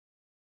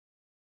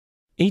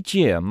Each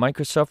year,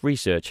 Microsoft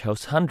Research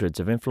hosts hundreds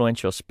of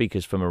influential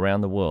speakers from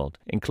around the world,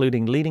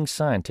 including leading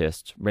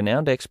scientists,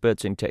 renowned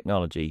experts in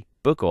technology,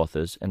 book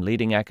authors, and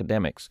leading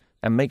academics,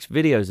 and makes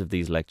videos of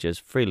these lectures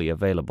freely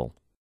available.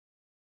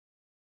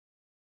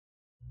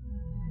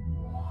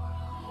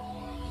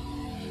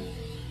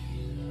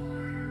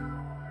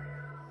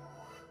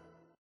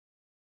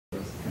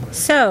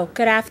 So,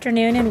 good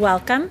afternoon and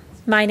welcome.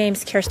 My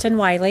name's Kirsten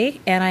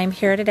Wiley, and I'm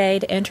here today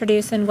to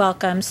introduce and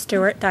welcome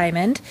Stuart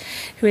Diamond,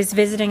 who is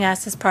visiting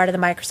us as part of the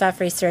Microsoft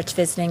Research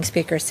Visiting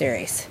Speaker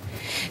Series.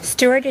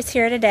 Stuart is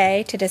here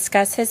today to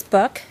discuss his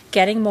book,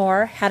 Getting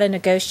More: How to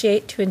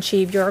Negotiate to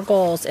Achieve Your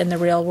Goals in the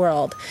Real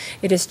World.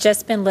 It has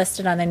just been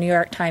listed on the New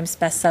York Times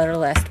bestseller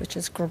list, which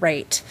is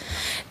great.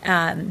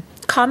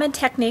 Common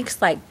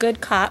techniques like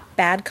good cop,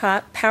 bad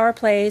cop, power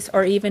plays,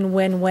 or even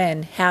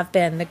win-win have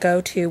been the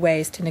go-to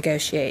ways to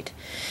negotiate.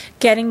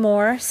 Getting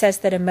More says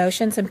that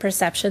emotions and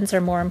perceptions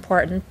are more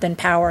important than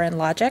power and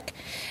logic,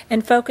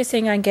 and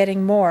focusing on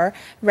getting more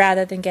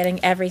rather than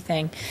getting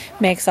everything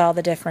makes all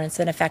the difference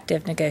in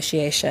effective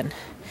negotiation.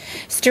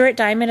 Stuart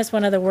Diamond is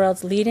one of the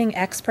world's leading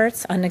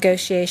experts on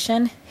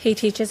negotiation. He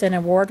teaches an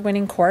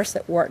award-winning course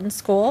at Wharton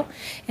School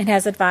and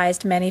has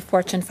advised many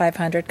Fortune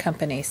 500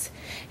 companies.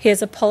 He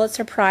is a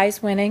Pulitzer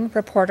Prize-winning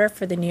reporter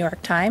for the New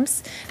York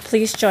Times.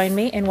 Please join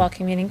me in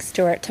welcoming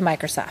Stuart to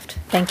Microsoft.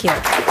 Thank you.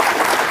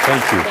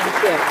 Thank you.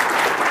 Thank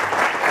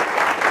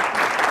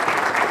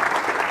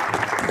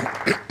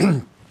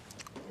you.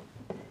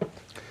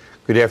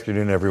 Good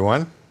afternoon,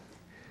 everyone.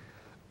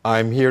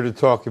 I'm here to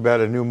talk about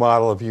a new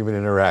model of human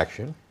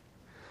interaction,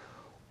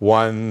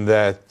 one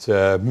that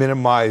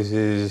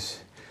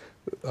minimizes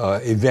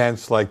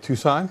events like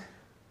Tucson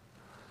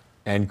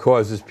and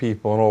causes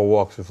people in all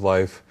walks of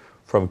life,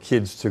 from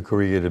kids to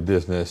career to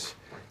business,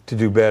 to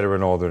do better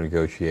in all their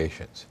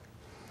negotiations.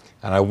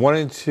 And I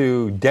wanted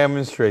to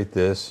demonstrate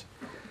this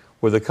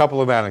with a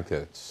couple of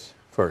anecdotes.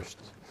 First,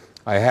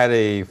 I had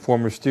a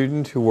former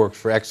student who works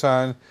for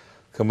Exxon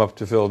come up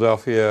to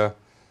Philadelphia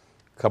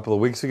a couple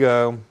of weeks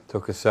ago,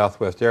 took a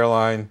Southwest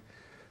airline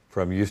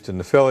from Houston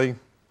to Philly.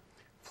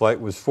 Flight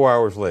was 4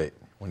 hours late.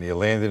 When he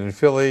landed in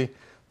Philly,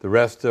 the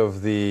rest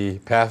of the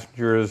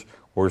passengers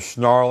were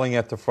snarling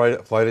at the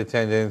flight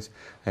attendants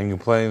and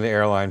complaining to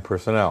airline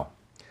personnel.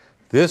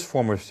 This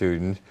former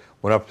student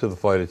went up to the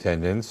flight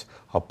attendants,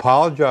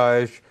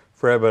 apologized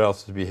for everybody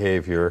else's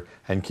behavior,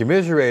 and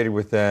commiserated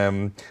with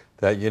them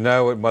that,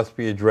 it must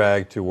be a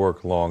drag to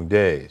work long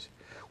days.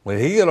 When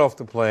he got off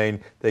the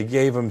plane, they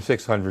gave him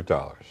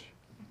 $600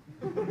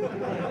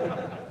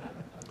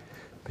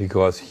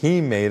 because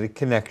he made a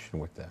connection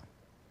with them.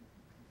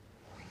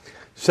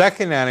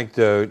 Second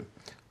anecdote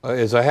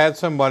is I had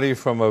somebody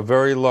from a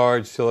very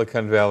large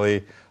Silicon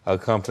Valley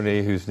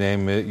company whose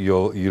name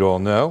you'd all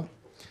know,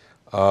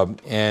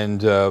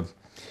 and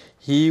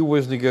he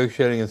was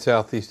negotiating in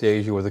Southeast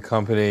Asia with a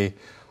company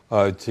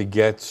to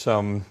get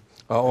some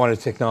on a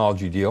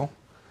technology deal,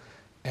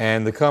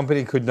 and the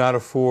company could not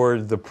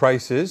afford the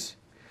prices,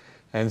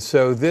 and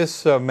so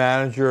this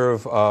manager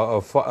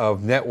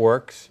of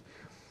networks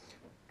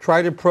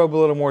tried to probe a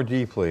little more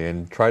deeply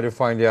and try to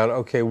find out,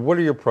 okay, what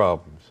are your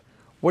problems?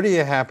 What are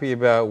you happy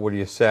about? What are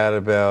you sad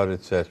about,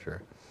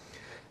 etc.?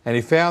 And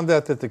he found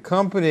out that the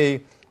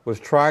company was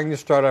trying to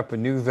start up a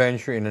new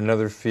venture in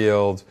another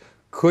field,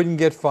 couldn't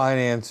get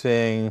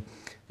financing,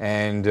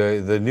 and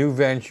the new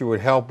venture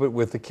would help it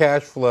with the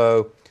cash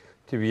flow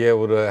to be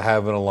able to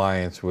have an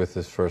alliance with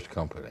this first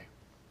company.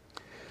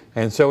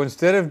 And so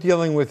instead of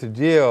dealing with the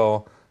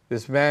deal,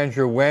 this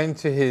manager went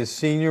to his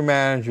senior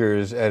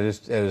managers at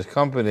his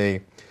company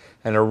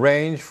and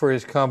arranged for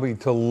his company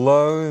to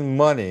loan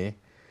money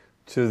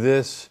to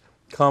this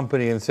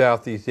company in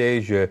Southeast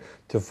Asia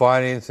to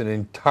finance an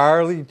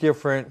entirely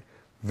different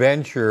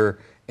venture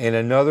in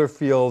another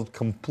field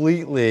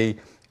completely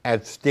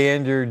at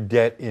standard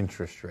debt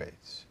interest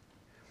rates.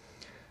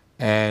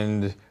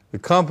 And the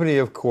company,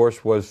 of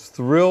course, was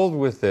thrilled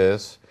with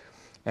this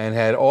and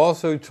had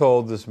also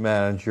told this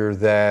manager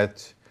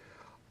that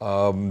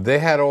they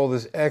had all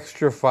this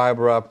extra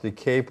fiber optic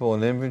cable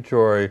and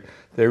inventory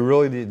they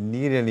really didn't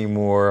need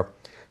anymore.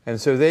 And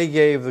so they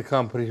gave the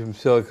company from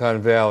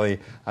Silicon Valley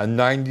a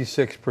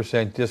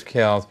 96%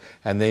 discount,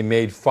 and they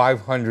made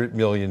 $500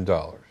 million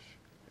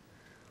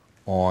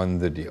on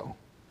the deal.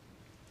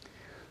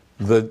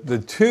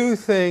 The two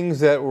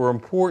things that were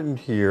important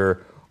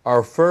here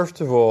are,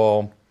 first of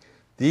all,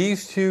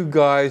 these two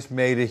guys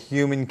made a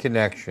human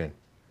connection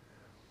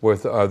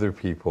with other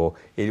people.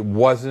 It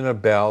wasn't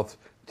about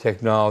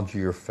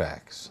technology or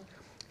facts.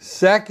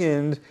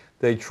 Second,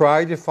 they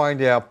tried to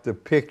find out the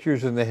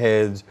pictures in the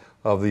heads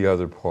of the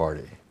other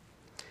party.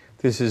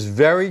 This is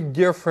very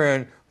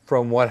different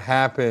from what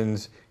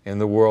happens in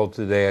the world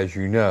today, as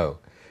you know.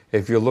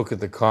 If you look at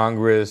the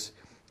Congress,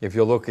 if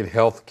you look at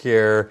health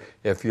care,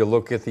 if you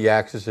look at the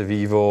axis of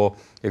evil,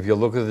 if you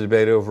look at the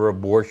debate over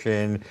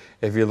abortion,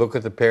 if you look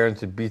at the parents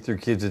that beat their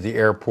kids at the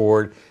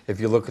airport, if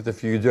you look at the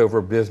feuds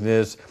over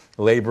business,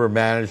 labor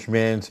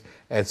management,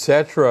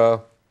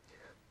 etc.,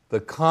 the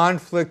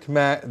conflict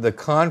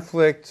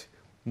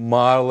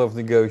model of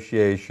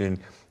negotiation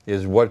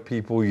is what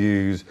people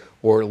use,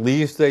 or at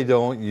least they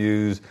don't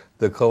use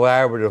the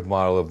collaborative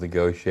model of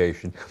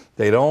negotiation.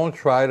 They don't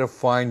try to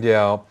find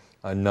out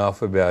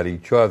enough about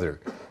each other.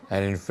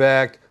 And in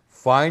fact,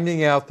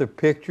 finding out the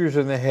pictures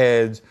in the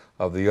heads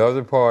of the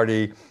other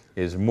party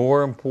is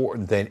more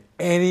important than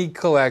any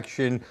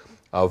collection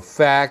of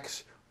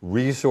facts,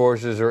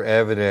 resources, or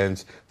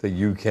evidence that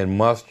you can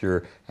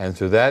muster. And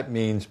so that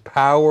means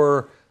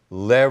power,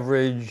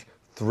 leverage,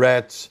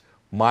 threats,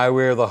 my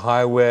way or the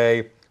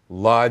highway,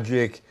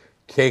 logic,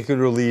 take it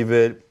or leave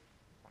it.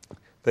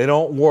 They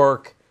don't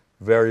work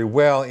very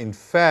well. In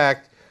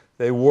fact,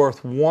 they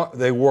work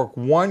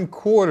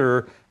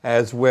 1/4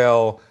 as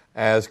well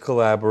as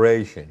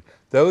collaboration.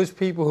 Those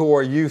people who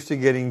are used to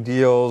getting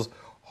deals,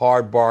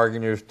 hard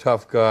bargainers,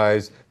 tough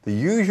guys, the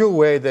usual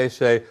way they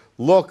say,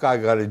 look, I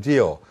got a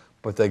deal,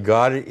 but they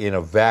got it in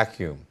a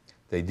vacuum.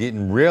 They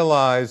didn't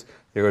realize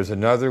there was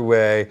another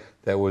way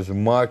that was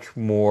much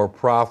more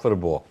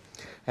profitable.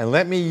 And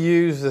let me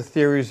use the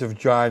theories of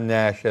John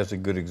Nash as a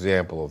good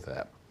example of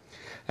that.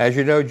 As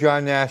you know,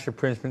 John Nash, a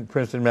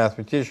Princeton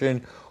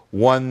mathematician,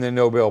 won the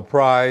Nobel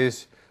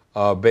Prize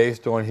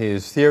based on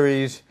his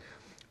theories.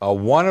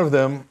 One of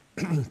them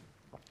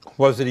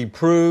was that he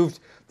proved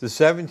the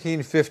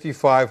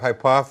 1755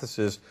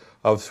 hypothesis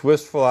of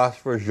Swiss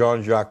philosopher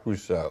Jean-Jacques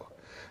Rousseau.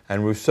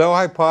 And Rousseau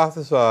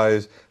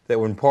hypothesized that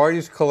when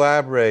parties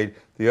collaborate,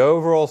 the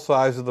overall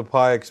size of the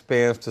pie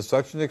expands to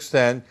such an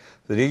extent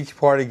that each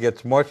party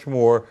gets much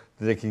more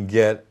than it can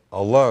get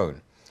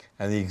alone.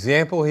 And the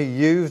example he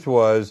used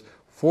was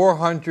 4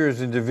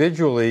 hunters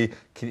individually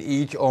can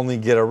each only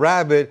get a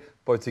rabbit,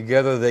 but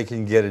together they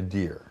can get a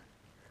deer.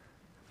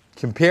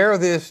 Compare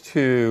this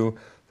to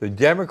the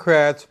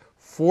Democrats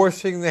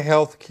forcing the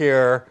health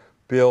care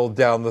bill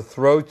down the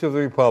throats of the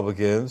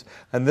Republicans,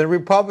 and the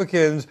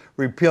Republicans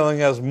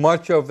repealing as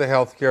much of the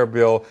health care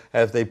bill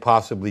as they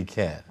possibly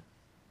can.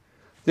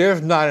 There's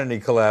not any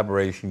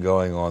collaboration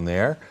going on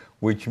there,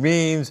 which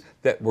means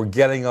that we're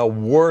getting a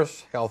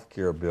worse health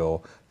care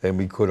bill than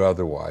we could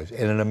otherwise.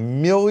 And in a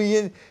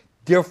million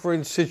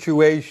different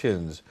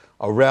situations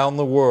around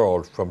the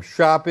world, from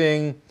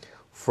shopping,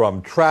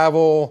 from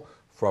travel,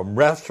 from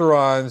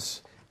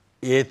restaurants,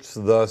 it's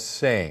the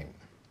same.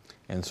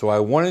 And so I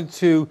wanted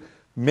to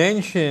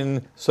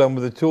mention some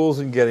of the tools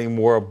in getting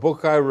more, a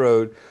book I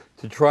wrote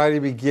to try to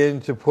begin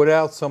to put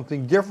out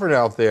something different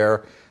out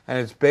there, and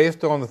it's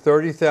based on the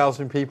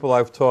 30,000 people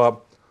I've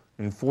taught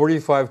in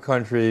 45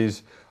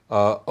 countries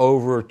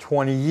over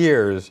 20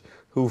 years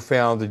who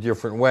found a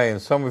different way.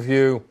 And some of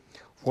you,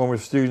 former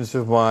students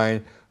of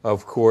mine,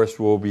 of course,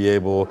 will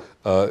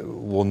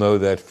know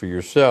that for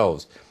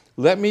yourselves.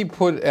 Let me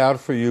put out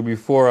for you,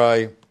 before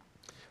I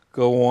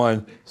go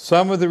on,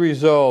 some of the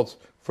results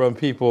from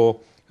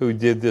people who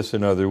did this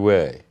another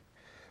way.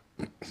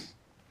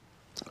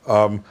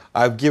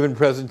 I've given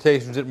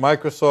presentations at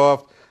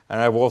Microsoft,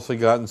 and I've also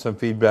gotten some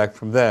feedback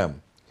from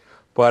them.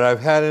 But I've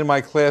had in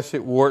my class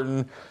at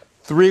Wharton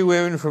 3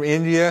 women from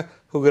India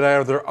who got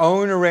out of their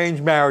own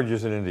arranged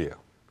marriages in India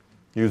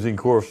using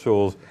course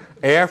tools.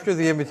 After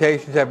the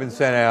invitations had been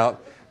sent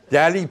out,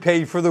 Daddy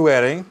paid for the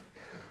wedding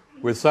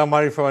with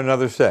somebody from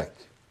another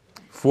sect.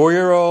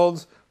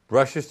 4-year-olds,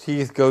 brush his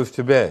teeth, goes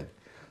to bed.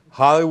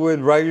 Hollywood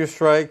writer's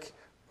strike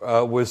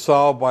was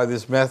solved by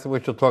this method,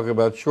 which we'll talk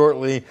about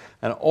shortly,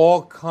 and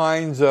all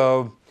kinds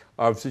of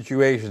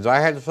situations. I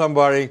had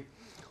somebody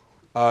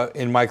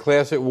in my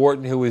class at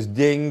Wharton who was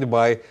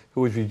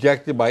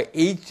rejected by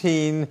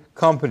 18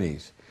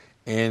 companies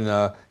in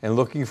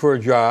looking for a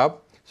job.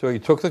 So he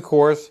took the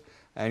course,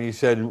 and he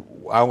said,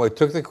 I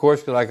took the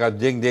course because I got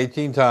dinged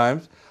 18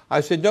 times.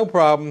 I said, no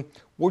problem,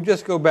 we'll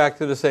just go back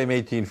to the same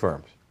 18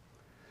 firms.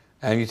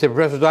 And he said,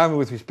 Professor Diamond,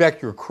 with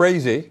respect, you're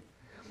crazy.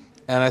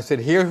 And I said,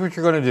 here's what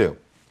you're going to do.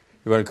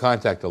 You're going to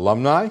contact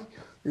alumni.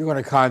 You're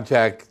going to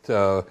contact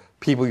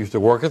people who used to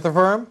work at the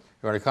firm.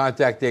 You're going to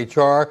contact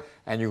HR.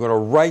 And you're going to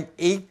write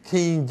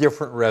 18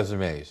 different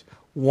resumes,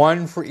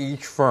 1 for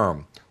each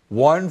firm,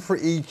 1 for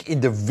each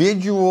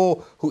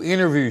individual who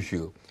interviews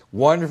you,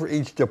 1 for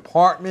each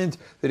department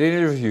that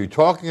interviews you,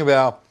 talking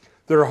about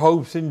their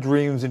hopes and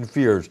dreams and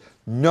fears.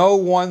 No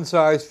one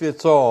size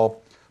fits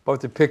all, but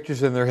the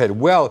pictures in their head.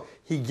 Well,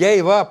 he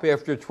gave up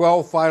after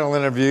 12 final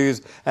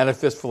interviews and a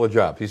fistful of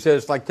jobs. He said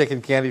it's like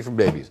taking candy from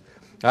babies.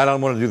 I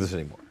don't want to do this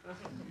anymore.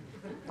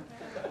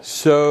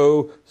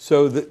 So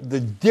the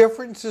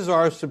differences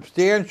are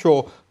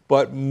substantial,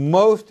 but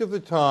most of the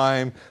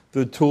time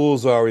the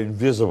tools are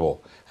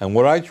invisible. And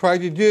what I try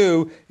to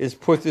do is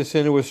put this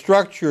into a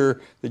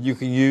structure that you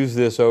can use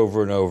this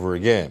over and over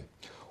again.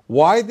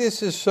 Why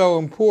this is so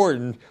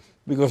important?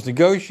 Because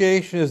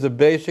negotiation is the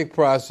basic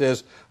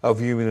process of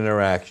human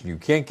interaction. You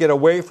can't get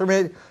away from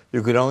it.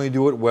 You can only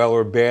do it well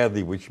or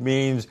badly, which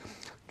means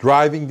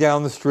driving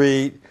down the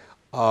street,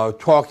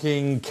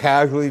 talking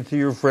casually to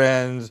your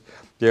friends.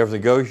 There's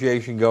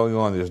negotiation going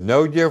on. There's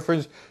no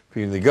difference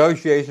between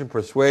negotiation,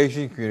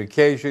 persuasion,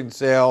 communication,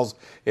 sales.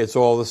 It's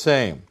all the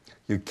same.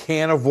 You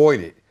can't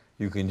avoid it.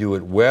 You can do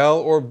it well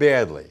or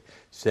badly.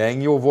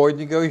 Saying you avoid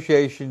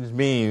negotiations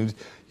means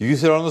You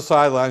sit on the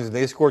sidelines and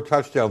they score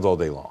touchdowns all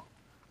day long.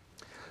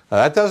 Now,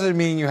 that doesn't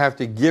mean you have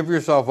to give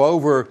yourself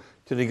over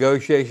to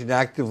negotiation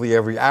actively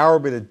every hour,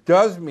 but it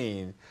does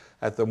mean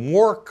that the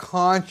more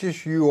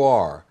conscious you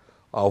are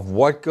of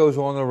what goes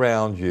on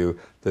around you,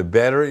 the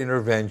better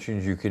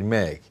interventions you can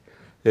make.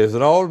 There's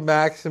an old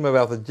maxim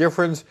about the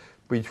difference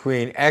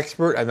between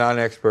expert and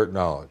non-expert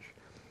knowledge.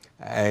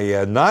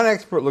 A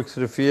non-expert looks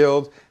at a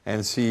field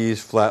and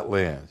sees flat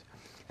land.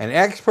 An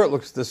expert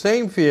looks at the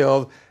same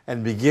field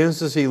and begins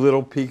to see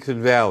little peaks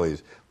and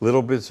valleys,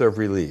 little bits of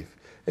relief.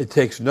 It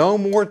takes no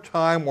more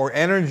time or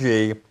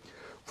energy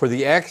for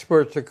the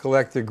expert to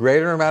collect a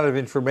greater amount of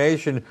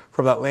information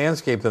from that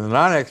landscape than the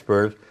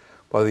non-expert,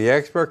 but the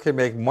expert can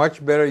make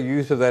much better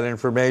use of that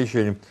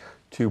information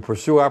to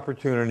pursue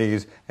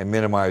opportunities and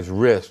minimize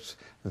risks.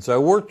 And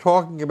so we're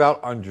talking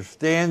about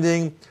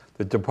understanding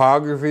the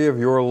topography of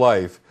your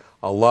life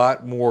a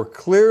lot more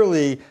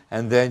clearly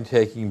and then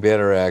taking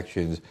better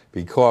actions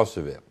because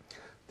of it.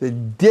 The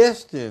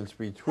distance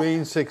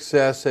between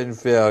success and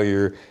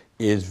failure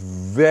is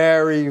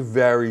very,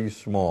 very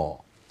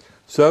small.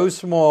 So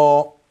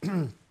small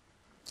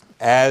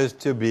as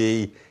to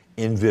be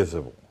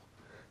invisible.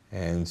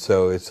 And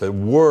so it's a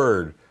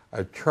word,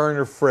 a turn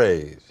of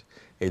phrase.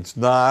 It's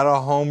not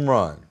a home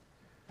run.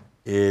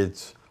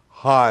 It's,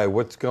 hi,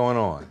 what's going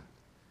on?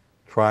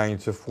 Trying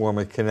to form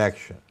a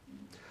connection.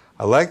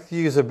 I like to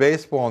use a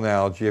baseball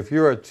analogy. If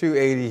you're a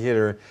 .280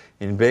 hitter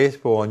in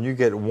baseball and you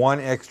get one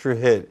extra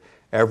hit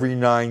every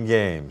 9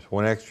 games,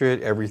 one extra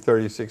hit every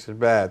 36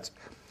 at-bats,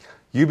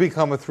 you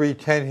become a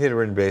 .310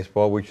 hitter in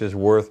baseball, which is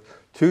worth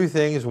 2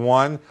 things.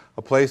 1,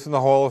 a place in the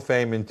Hall of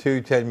Fame, and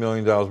 2, $10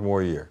 million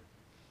more a year.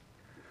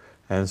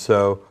 And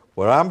so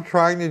what I'm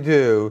trying to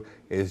do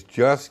is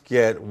just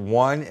get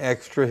 1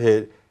 extra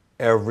hit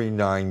every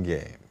 9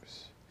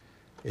 games.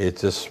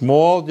 It's a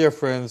small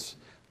difference,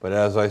 but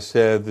as I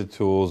said, the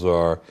tools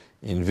are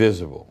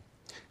invisible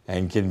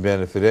and can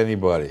benefit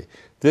anybody.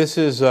 This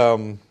is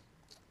a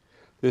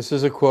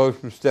quote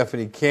from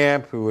Stephanie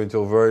Camp, who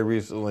until very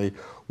recently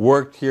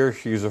worked here.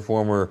 She's a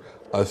former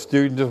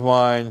student of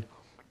mine,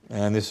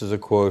 and this is a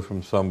quote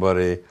from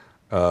somebody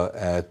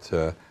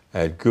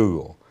at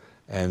Google.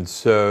 And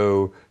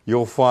so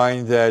you'll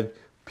find that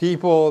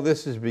people,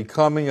 this is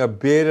becoming a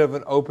bit of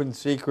an open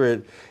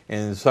secret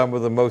in some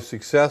of the most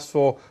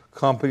successful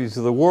companies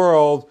of the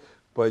world,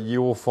 but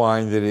you will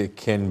find that it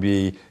can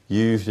be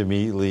used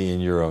immediately in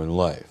your own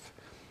life.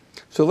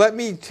 So let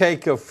me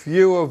take a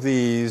few of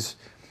these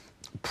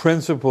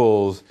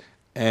principles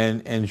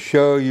and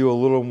show you a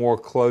little more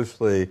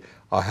closely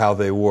how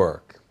they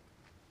work.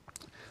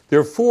 There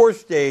are 4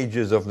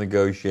 stages of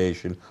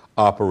negotiation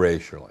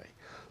operationally.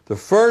 The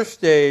first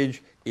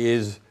stage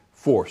is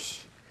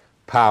force,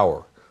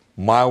 power,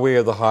 my way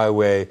or the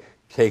highway,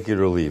 take it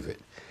or leave it.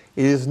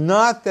 It is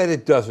not that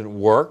it doesn't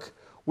work.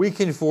 We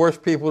can force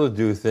people to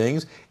do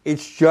things.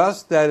 It's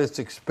just that it's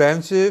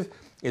expensive,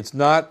 it's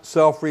not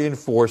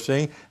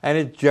self-reinforcing, and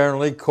it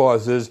generally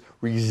causes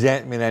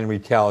resentment and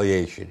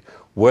retaliation.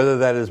 Whether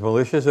that is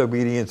malicious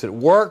obedience at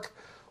work,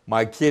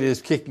 my kid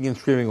is kicking and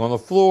screaming on the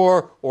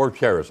floor, or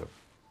terrorism.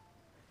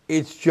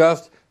 It's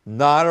just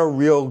not a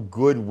real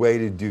good way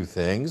to do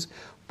things,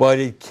 but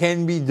it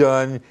can be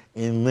done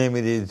in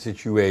limited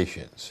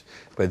situations.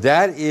 But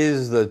that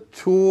is the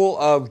tool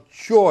of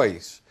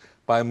choice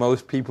by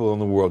most people in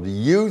the world. Do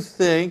you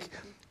think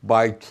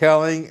by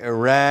telling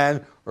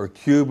Iran or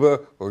Cuba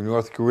or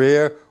North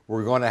Korea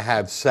we're going to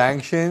have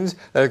sanctions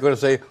that are going to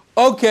say,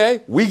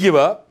 okay, we give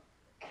up?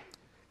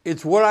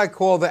 It's what I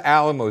call the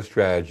Alamo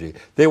strategy.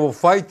 They will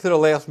fight to the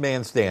last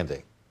man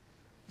standing.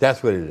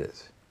 That's what it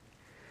is.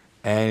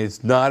 And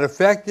it's not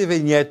effective,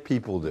 and yet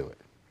people do it.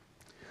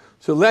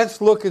 So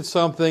let's look at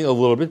something a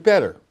little bit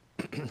better.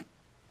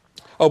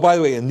 Oh, by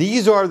the way, and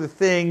these are the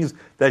things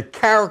that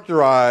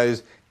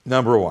characterize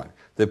number 1.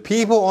 The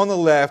people on the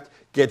left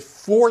get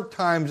 4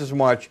 times as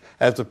much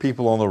as the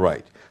people on the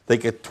right. They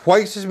get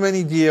twice as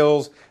many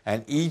deals,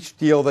 and each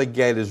deal they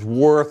get is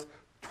worth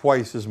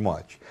twice as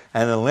much.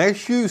 And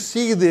unless you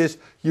see this,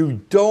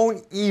 you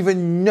don't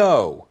even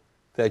know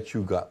that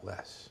you got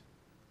less.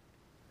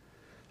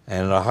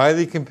 And in a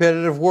highly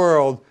competitive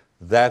world,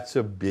 that's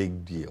a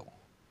big deal.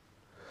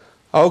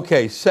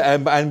 Okay, so,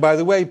 and by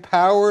the way,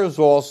 power is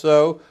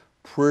also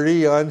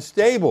pretty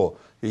unstable.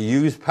 You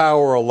use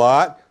power a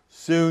lot,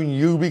 soon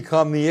you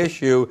become the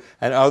issue,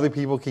 and other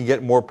people can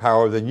get more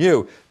power than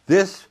you.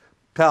 This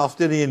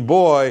Palestinian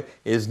boy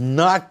is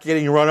not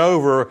getting run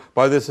over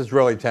by this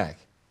Israeli tank.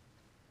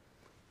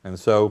 And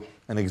so,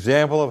 an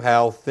example of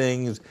how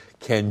things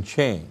can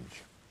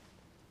change.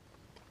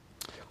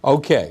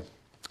 Okay,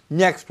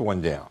 next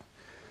one down.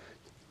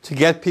 To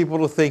get people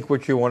to think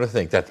what you want to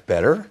think, that's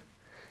better.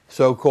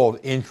 So-called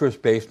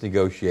interest-based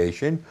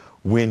negotiation,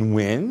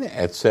 win-win,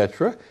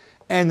 etc.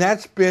 And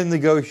that's been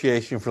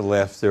negotiation for the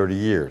last 30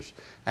 years.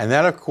 And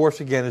that, of course,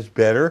 again, is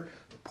better.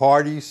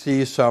 Parties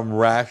see some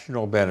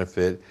rational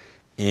benefit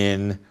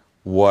in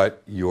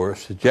what you're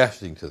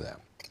suggesting to them.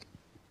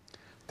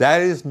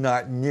 That is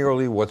not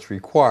nearly what's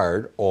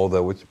required,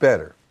 although it's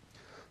better.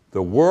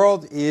 The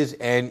world is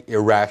an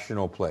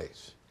irrational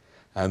place.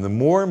 And the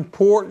more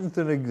important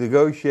the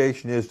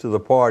negotiation is to the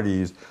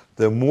parties,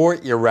 the more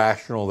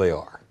irrational they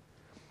are.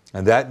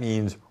 And that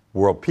means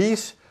world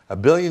peace,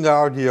 $1 billion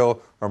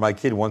deal, or my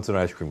kid wants an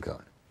ice cream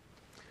cone.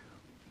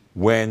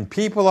 When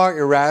people are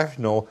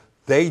irrational,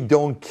 they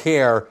don't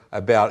care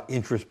about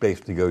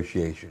interest-based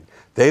negotiation.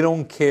 They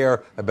don't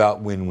care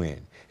about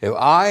win-win. If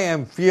I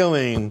am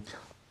feeling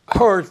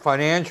hurt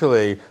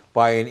financially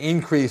by an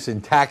increase in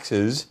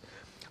taxes,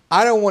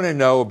 I don't want to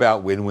know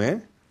about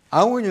win-win.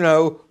 I want to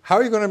know, how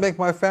are you going to make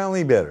my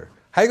family better?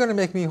 How are you going to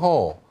make me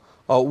whole?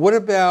 What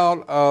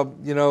about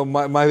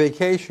my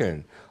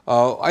vacation?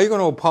 Are you going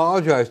to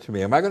apologize to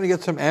me? Am I going to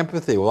get some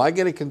empathy? Will I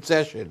get a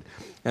concession?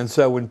 And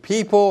so when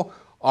people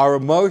are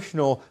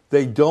emotional,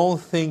 they don't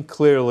think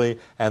clearly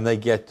and they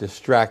get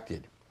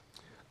distracted.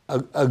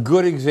 A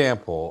good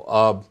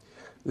example,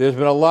 there's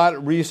been a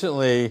lot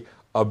recently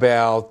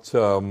about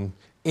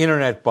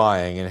internet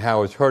buying and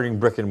how it's hurting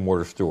brick and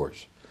mortar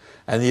stores.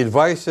 And the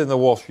advice in the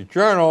Wall Street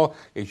Journal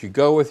is you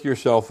go with your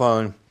cell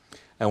phone,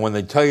 and when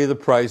they tell you the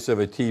price of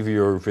a TV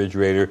or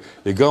refrigerator,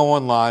 you go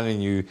online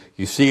and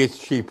you see it's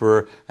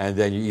cheaper, and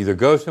then you either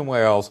go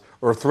somewhere else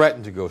or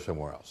threaten to go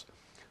somewhere else.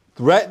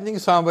 Threatening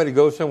somebody to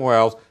go somewhere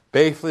else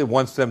basically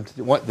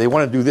they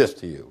want to do this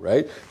to you,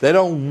 right? They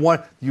don't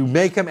want, you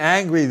make them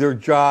angry, their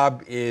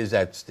job is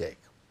at stake.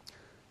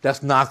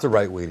 That's not the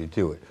right way to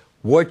do it.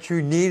 What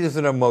you need is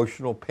an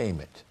emotional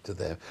payment to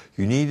them.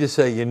 You need to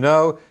say,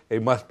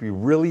 it must be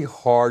really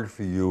hard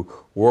for you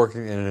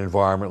working in an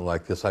environment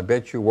like this. I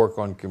bet you work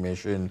on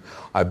commission.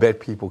 I bet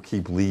people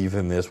keep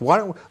leaving this. Why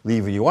don't we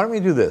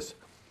do this?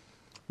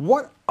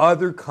 What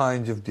other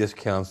kinds of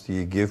discounts do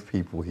you give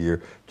people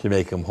here to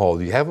make them whole?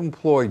 Do you have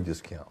employee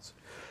discounts?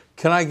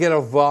 Can I get a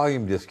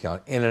volume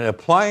discount? In an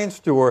appliance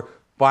store,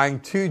 buying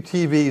 2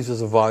 TVs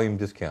is a volume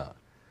discount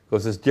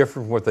because it's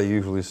different from what they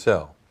usually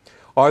sell.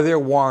 Are there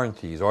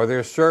warranties? Are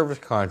there service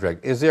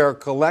contracts? Is there a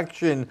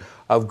collection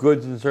of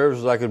goods and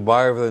services I could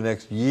buy over the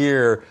next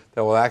year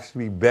that will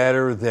actually be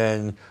better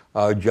than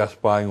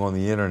just buying on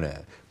the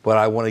internet? But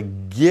I want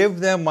to give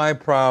them my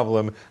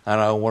problem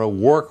and I want to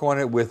work on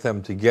it with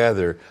them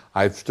together.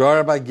 I've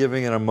started by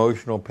giving an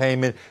emotional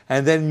payment,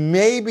 and then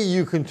maybe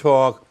you can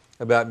talk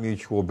about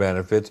mutual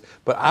benefits.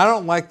 But I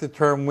don't like the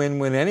term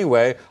win-win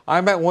anyway.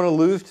 I might want to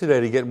lose today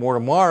to get more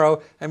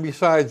tomorrow, and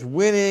besides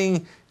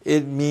winning,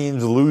 it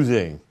means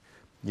losing.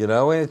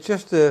 And it's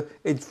just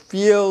it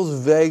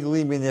feels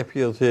vaguely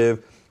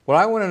manipulative. What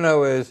I want to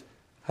know is,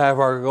 have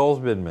our goals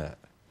been met?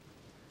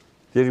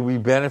 Did we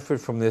benefit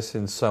from this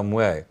in some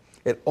way?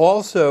 It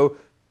also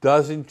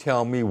doesn't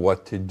tell me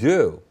what to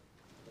do.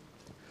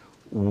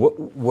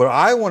 What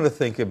I want to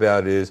think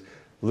about is,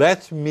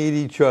 let's meet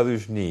each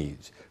other's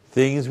needs,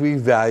 things we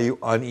value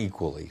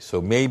unequally. So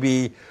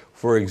maybe,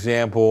 for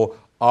example,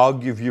 I'll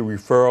give you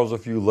referrals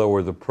if you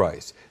lower the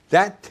price.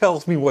 That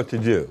tells me what to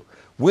do.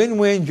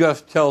 Win-win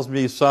just tells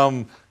me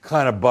some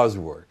kind of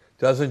buzzword.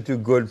 Doesn't do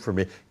good for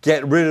me.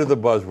 Get rid of the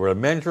buzzword. A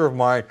mentor of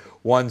mine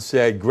once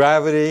said,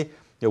 gravity,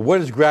 what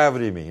does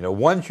gravity mean?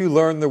 Once you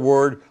learn the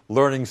word,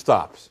 learning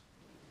stops.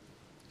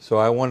 So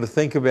I want to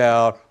think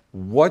about,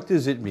 what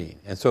does it mean?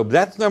 And so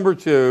that's number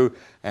 2,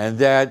 and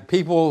that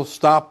people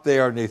stop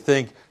there and they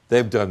think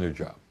they've done their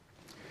job.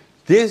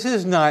 This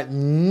is not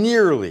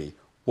nearly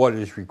what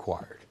is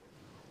required.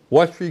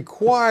 What's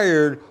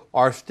required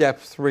are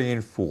steps 3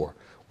 and 4.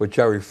 Which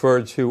I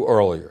referred to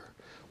earlier,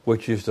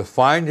 which is to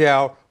find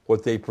out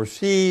what they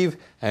perceive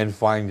and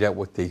find out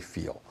what they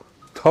feel.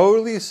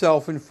 Totally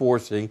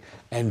self-enforcing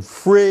and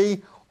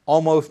free,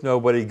 almost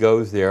nobody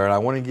goes there, and I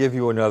want to give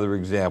you another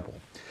example.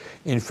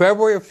 In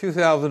February of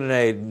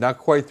 2008, not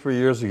quite 3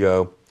 years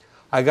ago,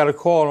 I got a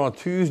call on a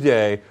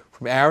Tuesday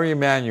from Ari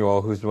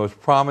Emanuel, who's the most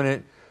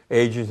prominent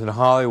agent in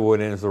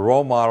Hollywood and is the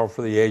role model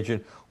for the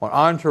agent on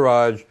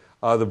Entourage,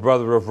 the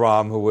brother of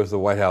Rahm, who was the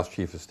White House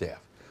Chief of Staff.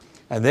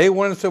 And they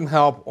wanted some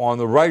help on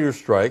the writer's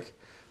strike,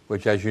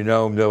 which, as you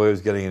know, nobody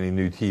was getting any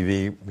new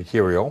TV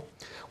material,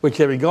 which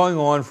had been going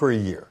on for a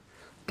year.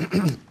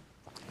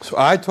 So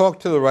I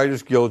talked to the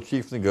Writers Guild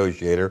chief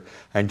negotiator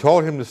and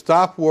told him to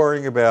stop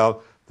worrying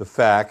about the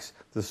facts,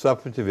 the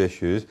substantive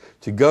issues,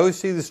 to go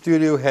see the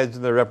studio heads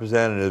and their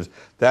representatives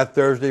that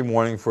Thursday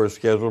morning for a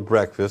scheduled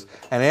breakfast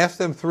and ask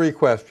them 3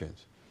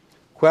 questions.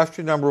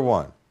 Question number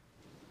 1,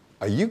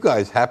 are you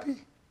guys happy?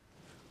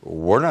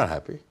 We're not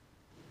happy.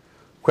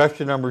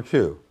 Question number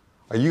 2,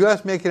 are you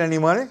guys making any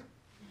money?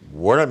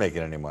 We're not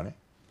making any money.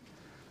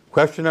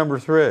 Question number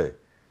 3,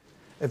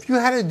 if you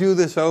had to do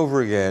this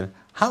over again,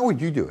 how would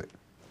you do it?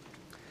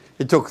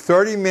 It took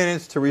 30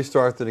 minutes to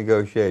restart the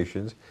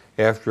negotiations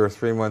after a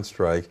 3-month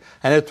strike,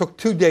 and it took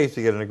 2 days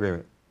to get an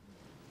agreement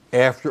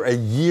after a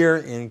year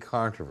in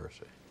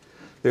controversy.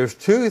 There's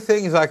 2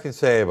 things I can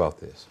say about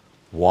this.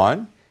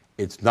 1,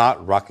 it's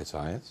not rocket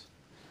science,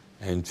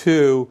 and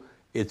 2,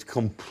 it's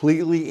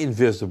completely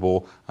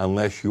invisible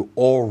unless you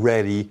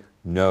already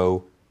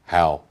know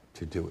how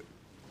to do it.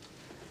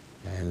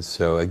 And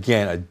so,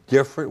 again, a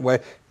different way.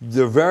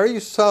 They're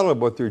very subtle,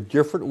 but they're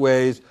different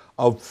ways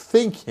of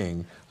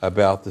thinking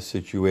about the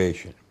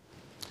situation.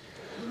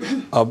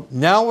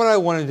 Now what I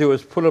want to do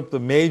is put up the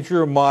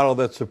major model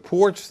that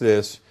supports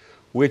this,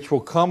 which will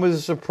come as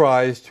a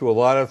surprise to a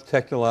lot of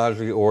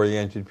technologically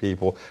oriented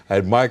people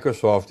at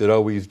Microsoft. It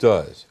always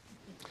does.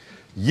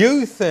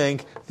 You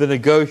think the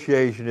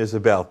negotiation is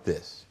about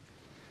this.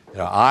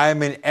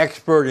 I'm an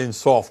expert in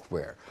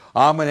software.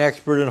 I'm an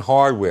expert in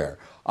hardware.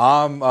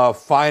 I'm a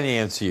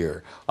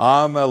financier.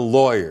 I'm a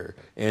lawyer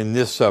in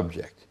this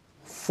subject.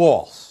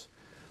 False.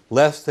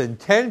 Less than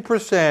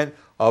 10%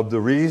 of the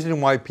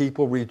reason why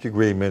people reach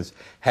agreements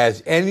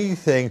has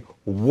anything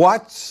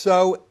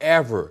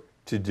whatsoever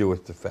to do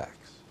with the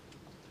facts.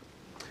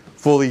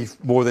 Fully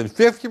more than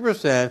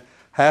 50%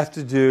 has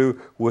to do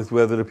with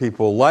whether the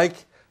people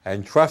like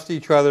and trust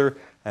each other,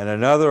 and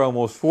another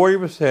almost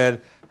 40%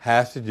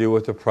 has to do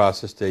with the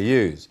process they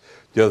use.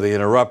 Do they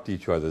interrupt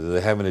each other? Do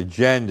they have an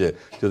agenda?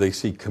 Do they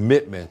seek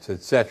commitments,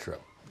 etc.?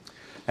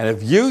 And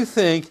if you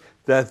think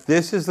that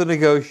this is the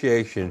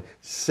negotiation,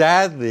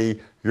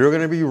 sadly, you're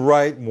going to be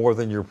right more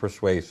than you're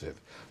persuasive.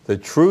 The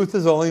truth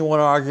is only one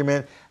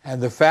argument,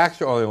 and the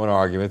facts are only one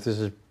argument. This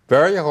is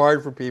very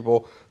hard for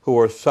people who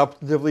are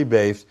substantively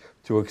based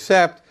to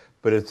accept,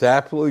 but it's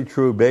absolutely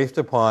true based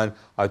upon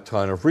a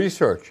ton of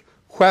research.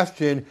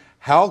 Question,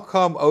 how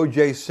come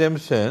O.J.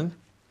 Simpson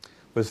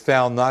was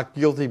found not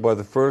guilty by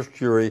the first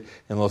jury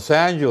in Los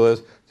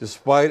Angeles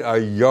despite a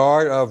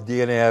yard of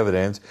DNA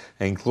evidence,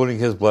 including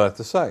his blood at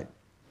the site?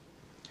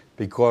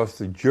 Because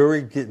the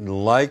jury didn't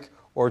like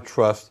or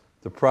trust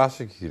the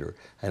prosecutor.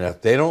 And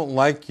if they don't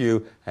like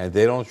you and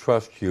they don't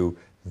trust you,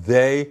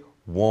 they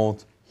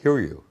won't hear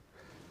you.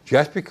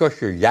 Just because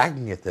you're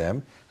yakking at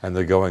them and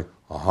they're going,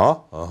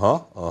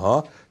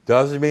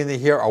 doesn't mean they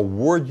hear a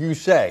word you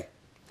say.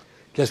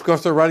 Just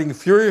because they're writing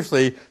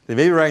furiously, they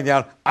may be writing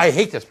down, I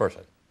hate this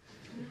person.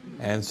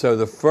 And so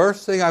the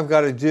first thing I've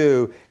got to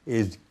do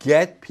is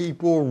get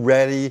people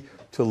ready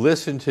to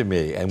listen to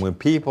me. And when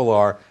people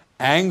are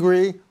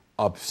angry,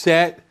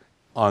 upset,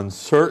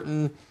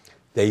 uncertain,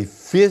 they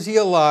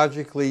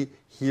physiologically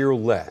hear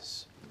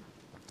less.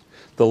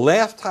 The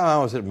last time I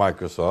was at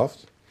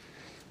Microsoft,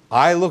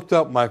 I looked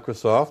up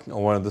Microsoft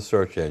on one of the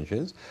search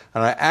engines,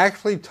 and I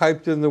actually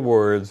typed in the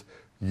words,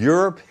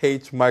 Europe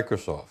hates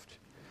Microsoft.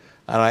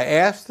 And I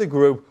asked the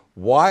group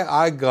why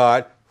I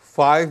got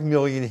 5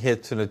 million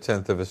hits in a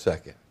tenth of a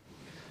second.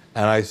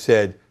 And I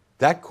said,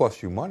 that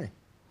costs you money.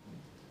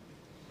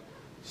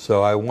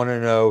 So I want to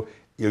know,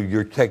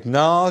 your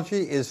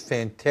technology is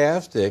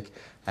fantastic,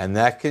 and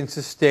that can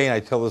sustain. I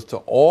tell this to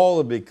all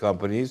the big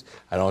companies.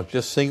 I don't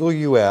just single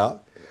you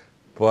out,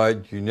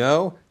 but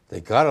they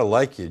got to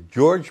like you.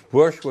 George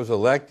Bush was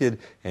elected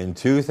in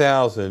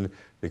 2000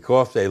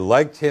 because they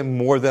liked him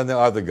more than the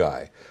other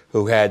guy,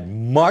 who had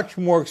much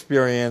more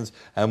experience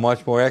and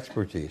much more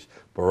expertise.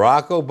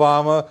 Barack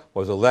Obama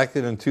was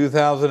elected in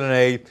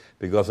 2008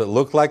 because it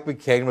looked like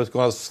McCain was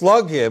going to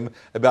slug him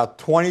about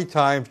 20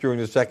 times during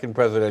the second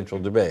presidential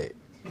debate.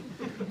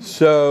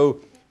 So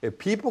if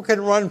people can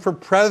run for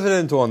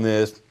president on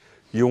this,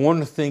 you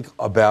want to think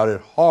about it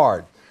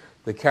hard.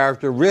 The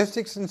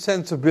characteristics and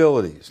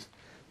sensibilities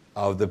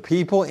of the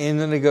people in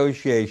the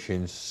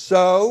negotiation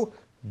so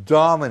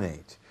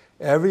dominate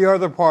every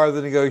other part of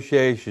the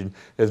negotiation.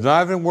 It's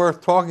not even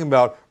worth talking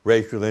about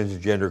race,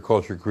 religion, gender,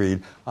 culture,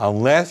 creed,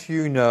 unless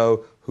you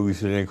know who's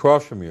sitting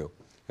across from you.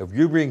 If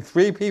you bring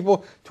 3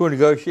 people to a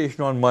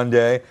negotiation on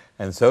Monday,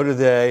 and so do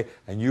they,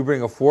 and you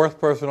bring a 4th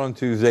person on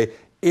Tuesday,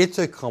 it's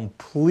a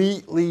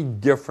completely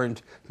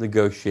different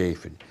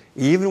negotiation.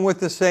 Even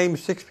with the same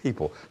 6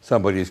 people.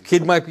 Somebody's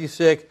kid might be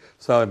sick,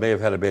 somebody may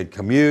have had a bad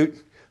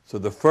commute. So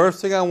the first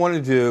thing I want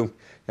to do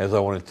is I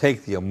want to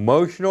take the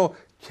emotional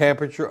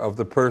temperature of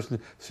the person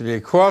sitting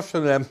across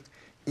from them,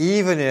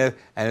 even if,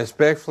 and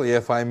especially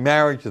if I'm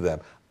married to them.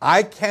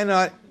 I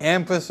cannot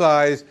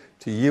emphasize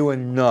to you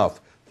enough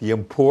the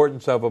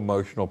importance of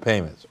emotional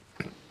payments.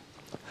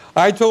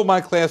 I told my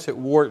class at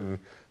Wharton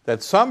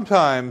that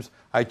sometimes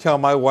I tell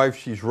my wife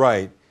she's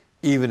right,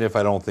 even if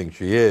I don't think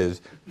she is,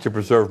 to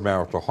preserve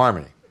marital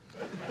harmony.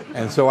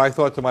 And so I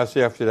thought to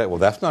myself after that, well,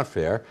 that's not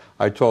fair.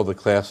 I told the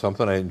class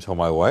something I didn't tell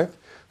my wife.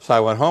 So I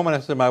went home and I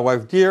said to my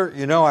wife, dear,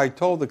 I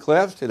told the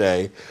class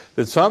today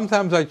that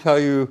sometimes I tell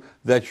you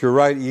that you're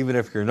right, even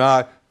if you're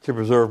not, to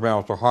preserve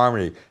marital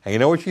harmony. And you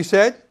know what she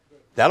said?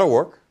 That'll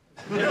work.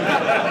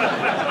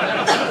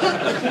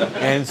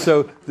 And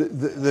so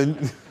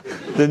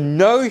the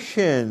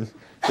notion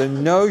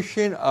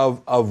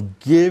of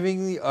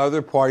giving the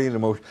other party an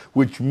emotion,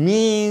 which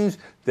means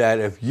that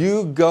if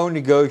you go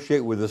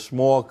negotiate with a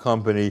small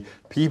company,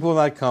 people in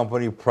that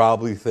company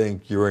probably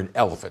think you're an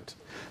elephant.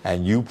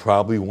 And you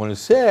probably want to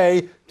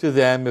say to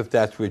them, if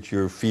that's what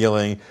you're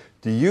feeling,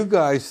 do you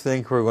guys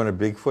think we're going to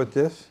Bigfoot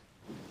this?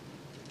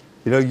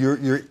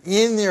 You're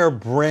in their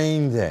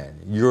brain then.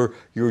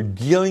 You're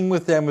dealing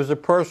with them as a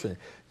person.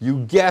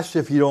 You guess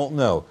if you don't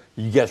know.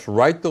 You guess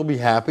right, they'll be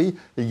happy.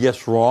 You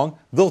guess wrong,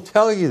 they'll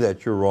tell you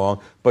that you're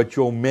wrong, but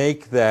you'll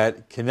make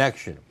that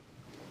connection.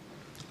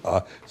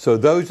 So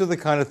those are the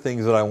kind of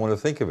things that I want to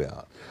think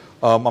about.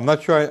 I'm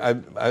not sure.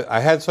 I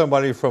had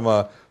somebody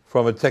from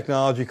from a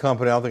technology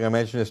company, I don't think I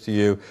mentioned this to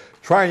you,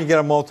 trying to get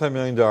a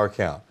multi-million-dollar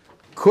account.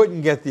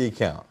 Couldn't get the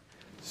account.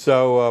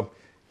 So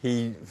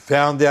he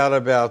found out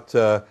about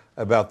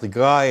the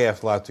guy,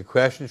 asked lots of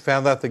questions,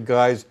 found out the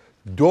guy's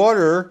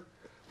daughter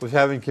was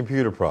having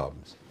computer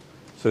problems.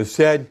 So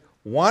said,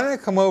 why don't I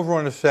come over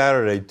on a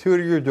Saturday,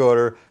 tutor your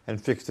daughter,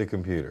 and fix the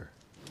computer?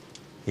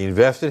 He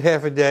invested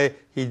half a day.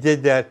 He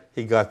did that.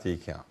 He got the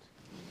account.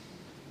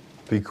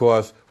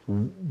 Because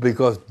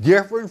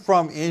different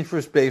from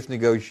interest-based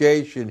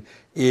negotiation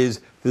is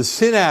the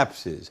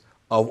synapses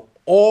of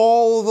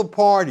all the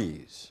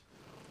parties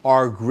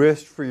are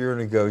grist for your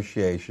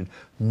negotiation,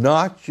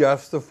 not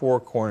just the four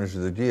corners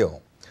of the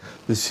deal.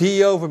 The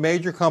CEO of a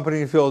major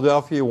company in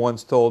Philadelphia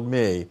once told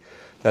me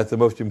that the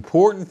most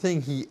important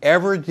thing he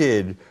ever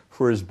did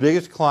for his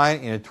biggest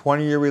client in a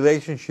 20-year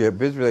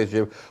business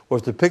relationship,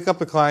 was to pick up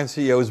the client's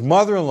CEO's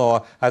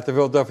mother-in-law at the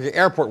Philadelphia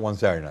airport one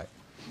Saturday night.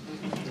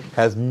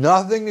 Has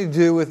nothing to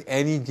do with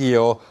any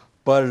deal,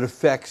 but it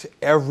affects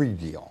every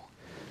deal.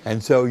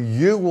 And so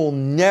you will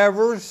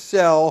never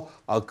sell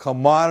a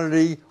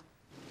commodity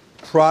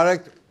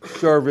product,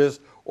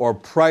 service, or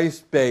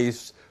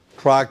price-based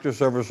product or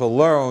service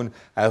alone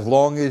as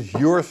long as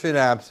your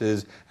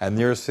synapses and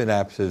their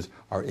synapses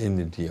are in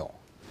the deal.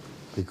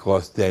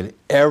 Because then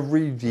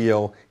every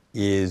deal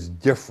is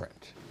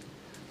different.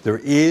 There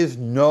is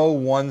no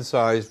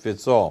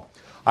one-size-fits-all.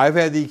 I've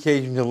had the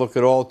occasion to look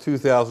at all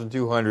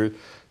 2,200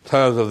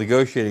 titles of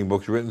negotiating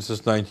books written since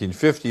the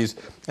 1950s,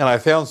 and I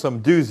found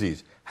some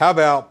doozies. How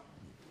about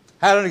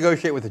How to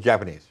Negotiate with the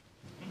Japanese?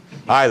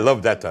 I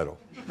love that title.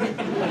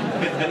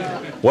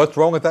 What's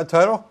wrong with that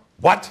title?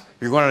 What?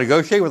 You're going to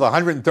negotiate with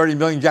 130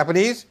 million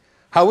Japanese?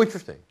 How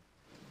interesting.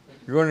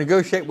 You're going to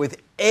negotiate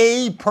with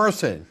a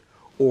person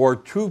or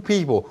two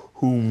people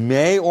who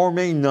may or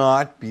may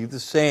not be the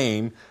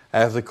same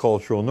as the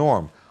cultural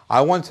norm.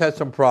 I once had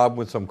some problem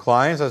with some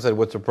clients. I said,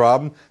 what's the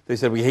problem? They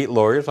said, we hate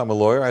lawyers. I'm a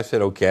lawyer. I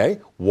said, okay.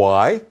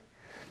 Why?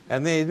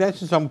 And they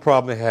mentioned some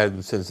problem they had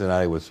in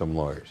Cincinnati with some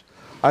lawyers.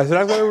 I said,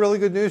 I've got a really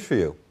good news for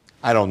you.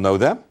 I don't know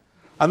them.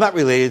 I'm not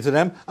related to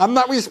them. I'm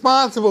not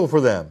responsible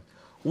for them.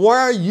 Why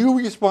are you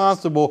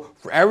responsible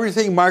for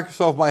everything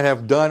Microsoft might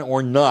have done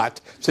or not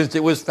since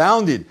it was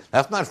founded?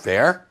 That's not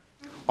fair.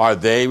 Are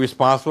they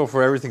responsible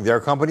for everything their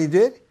company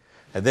did?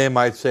 And they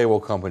might say, well,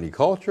 company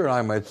culture. And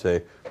I might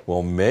say,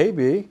 well,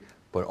 maybe,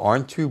 but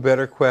aren't two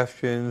better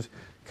questions?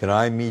 Can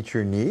I meet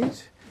your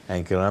needs?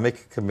 And can I make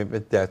a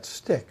commitment that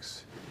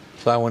sticks?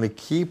 So I want to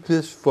keep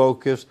this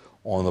focus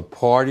on the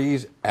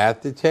parties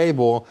at the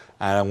table,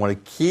 and I want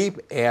to keep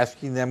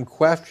asking them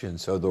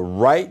questions. So the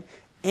right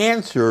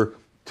answer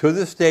to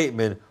the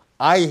statement,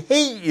 I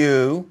hate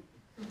you,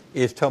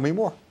 is tell me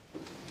more.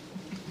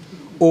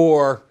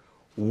 Or,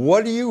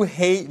 what do you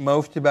hate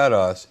most about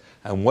us,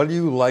 and what do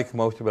you like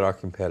most about our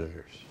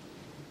competitors?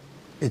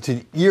 It's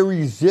an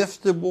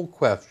irresistible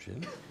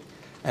question,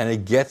 and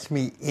it gets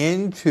me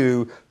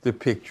into the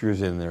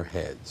pictures in their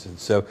heads. And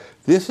so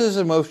this is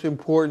the most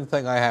important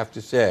thing I have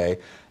to say.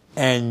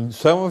 And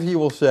some of you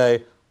will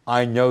say,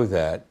 I know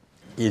that.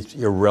 It's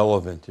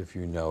irrelevant if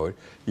you know it.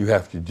 You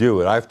have to do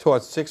it. I've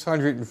taught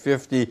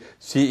 650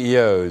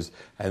 CEOs,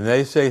 and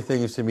they say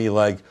things to me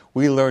like,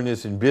 we learned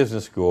this in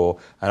business school,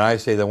 and I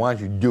say, then why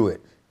don't you do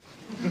it?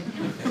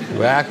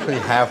 You actually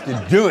have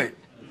to do it.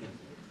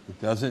 It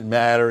doesn't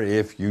matter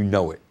if you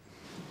know it.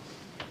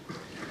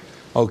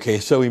 Okay,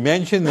 so we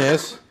mentioned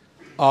this.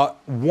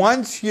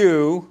 Once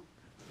you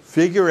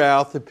figure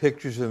out the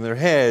pictures in their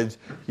heads,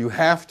 you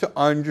have to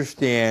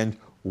understand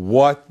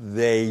what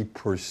they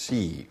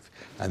perceive.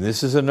 And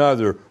this is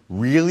another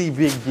really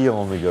big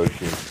deal in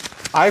negotiation.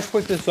 I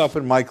put this up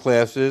in my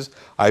classes.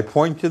 I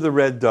point to the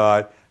red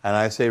dot, and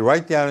I say,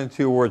 write down in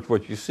 2 words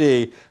what you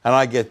see, and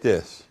I get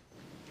this.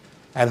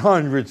 And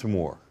hundreds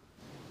more.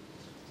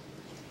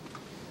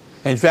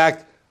 In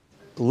fact,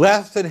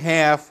 less than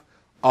half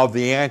of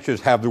the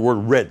answers have the word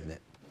red in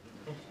it.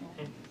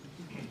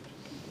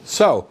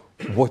 So,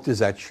 what does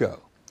that show?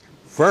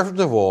 First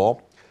of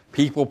all,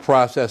 people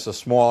process a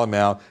small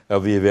amount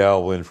of the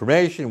available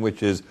information,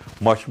 which is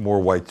much more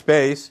white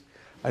space.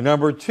 And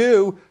number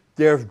two,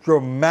 there's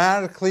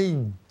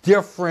dramatically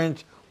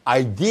different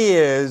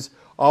ideas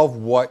of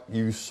what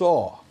you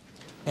saw.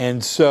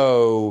 And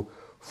so,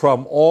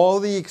 from all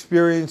the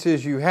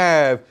experiences you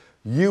have,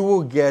 you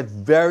will get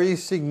very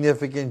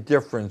significant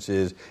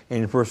differences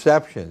in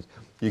perceptions.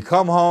 You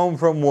come home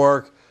from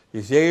work,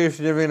 you say to your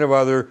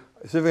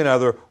significant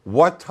other,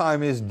 what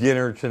time is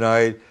dinner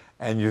tonight?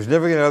 And your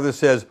significant other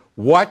says,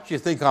 what, you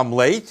think I'm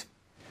late?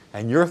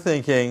 And you're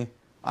thinking,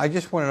 I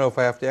just want to know if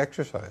I have to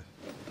exercise.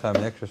 Time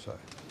to exercise.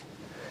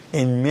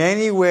 In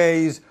many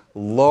ways,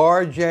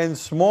 large and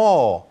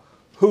small,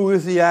 who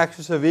is the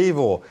axis of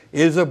evil?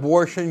 Is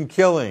abortion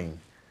killing?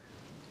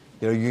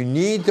 You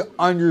need to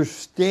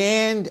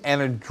understand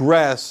and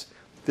address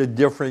the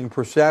differing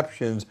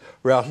perceptions,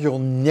 or else you'll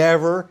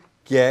never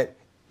get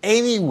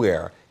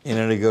anywhere in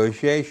a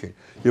negotiation.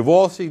 You've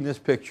all seen this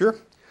picture.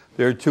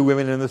 There are 2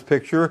 women in this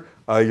picture.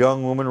 A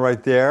young woman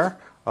right there.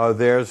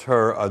 There's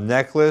her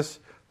necklace.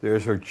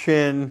 There's her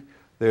chin.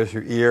 There's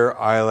her ear,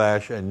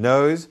 eyelash, and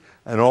nose.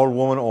 An old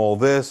woman, all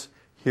this.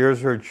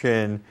 Here's her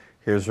chin.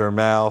 Here's her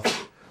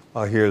mouth.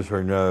 Here's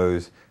her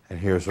nose. And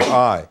here's her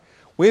eye.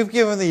 We've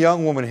given the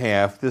young woman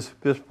half, this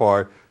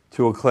part,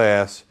 to a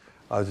class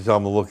to tell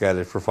them to look at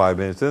it for 5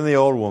 minutes. Then the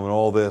old woman,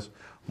 all this,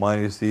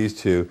 minus these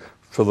two,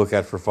 to look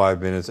at for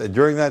 5 minutes. And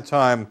during that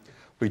time,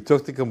 we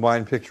took the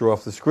combined picture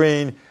off the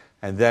screen,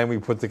 and then we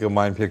put the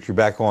combined picture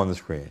back on the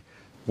screen.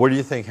 What do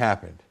you think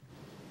happened?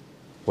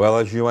 Well,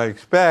 as you might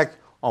expect,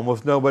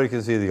 almost nobody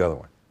can see the other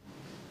one.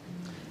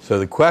 So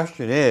the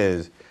question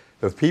is,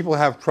 if people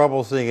have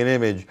trouble seeing an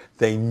image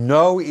they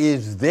know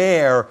is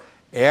there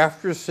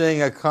after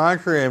seeing a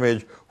contrary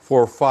image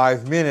for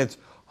 5 minutes,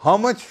 how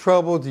much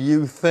trouble do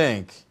you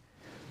think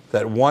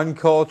that one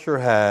culture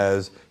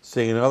has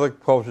seeing another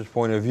culture's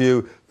point of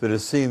view that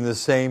has seen the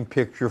same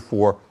picture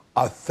for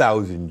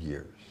 1,000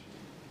 years?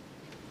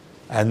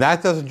 And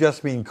that doesn't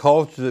just mean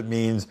cultures, it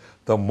means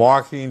the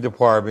marketing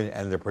department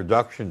and the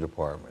production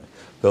department,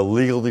 the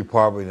legal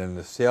department and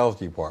the sales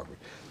department.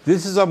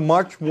 This is a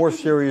much more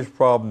serious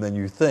problem than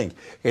you think.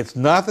 It's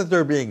not that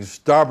they're being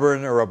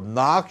stubborn or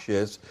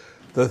obnoxious.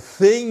 The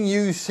thing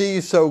you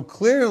see so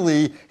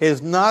clearly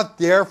is not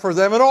there for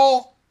them at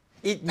all.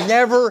 It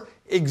never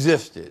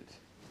existed.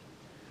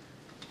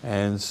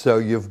 And so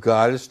you've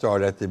got to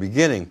start at the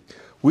beginning.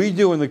 We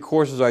do in the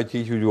courses I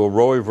teach, we do a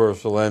role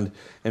reversal, and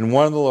in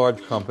one of the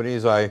large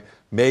companies, I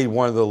made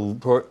one of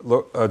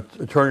the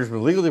attorneys from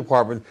the legal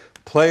department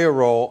play a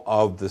role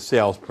of the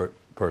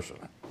salesperson.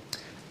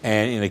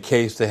 And in a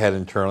case they had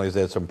internally, they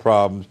had some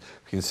problems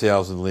between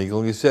sales and legal,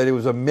 and he said, it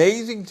was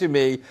amazing to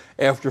me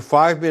after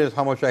 5 minutes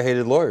how much I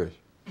hated lawyers.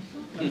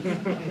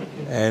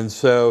 And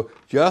so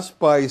just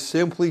by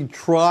simply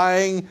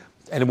trying,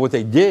 and what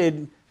they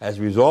did as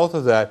a result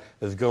of that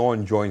is go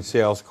and join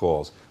sales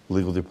calls,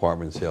 legal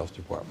department, sales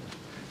department.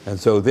 And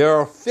so there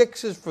are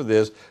fixes for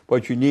this,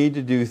 but you need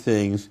to do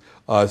things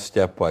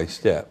step by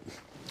step.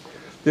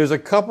 There's a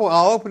couple,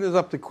 I'll open this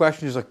up to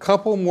questions, there's a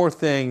couple more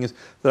things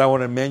that I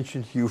want to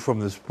mention to you from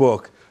this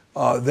book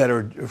that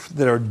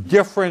are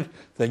different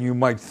than you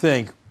might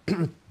think,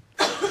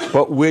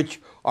 but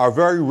which are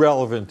very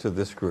relevant to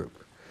this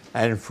group,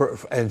 and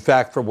in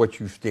fact for what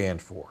you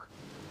stand for.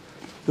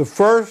 The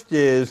first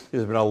is,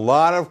 there's been a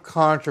lot of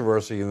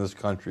controversy in this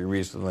country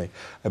recently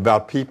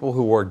about people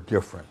who are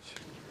different.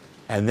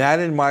 And that,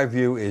 in my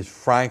view, is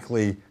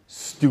frankly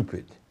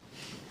stupid.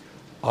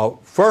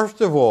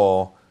 First of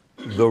all,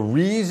 the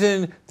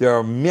reason there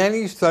are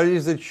many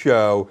studies that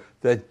show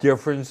that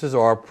differences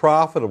are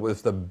profitable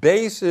is the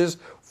basis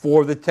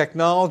for the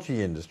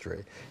technology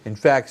industry. In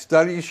fact,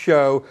 studies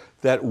show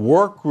that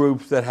work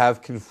groups that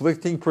have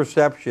conflicting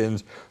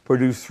perceptions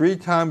produce 3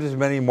 times as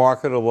many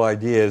marketable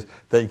ideas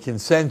than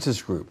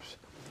consensus groups.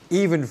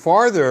 Even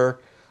farther,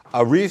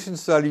 a recent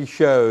study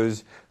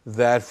shows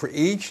that for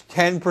each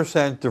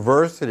 10%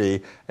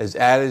 diversity is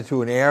added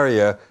to an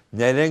area,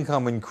 net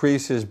income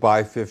increases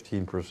by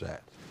 15%.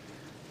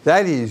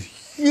 That is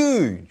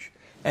huge,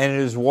 and it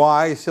is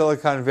why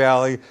Silicon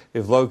Valley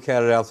is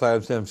located outside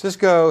of San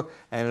Francisco,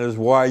 and it is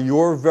why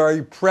your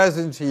very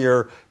presence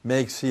here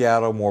makes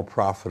Seattle more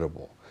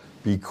profitable,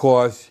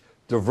 because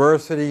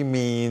diversity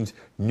means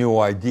new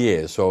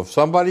ideas. So if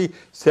somebody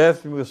says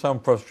to me with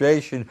some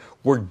frustration,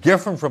 we're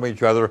different from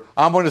each other,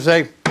 I'm going to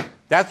say,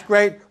 that's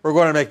great, we're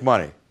going to make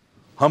money.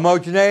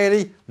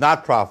 Homogeneity,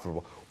 not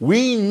profitable.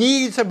 We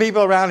need some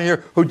people around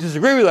here who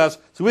disagree with us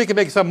so we can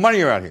make some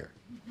money around here.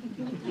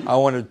 I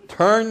want to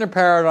turn the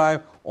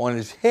paradigm on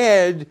its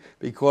head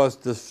because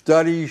the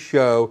studies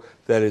show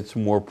that it's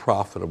more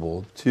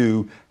profitable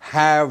to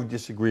have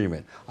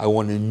disagreement. I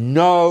want to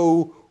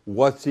know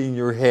what's in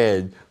your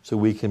head so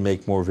we can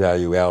make more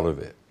value out of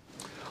it.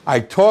 I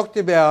talked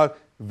about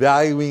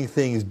valuing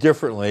things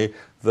differently.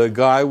 The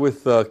guy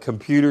with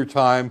computer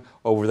time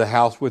over the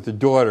house with the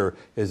daughter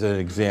is an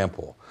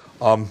example.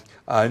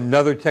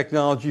 Another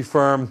technology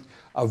firm,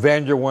 a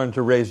vendor wanted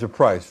to raise the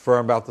price,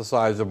 firm about the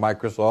size of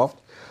Microsoft,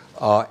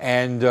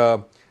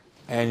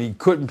 and he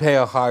couldn't pay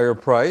a higher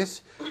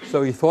price.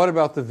 So he thought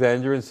about the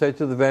vendor and said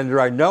to the vendor,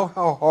 I know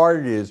how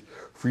hard it is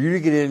for you to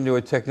get into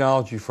a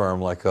technology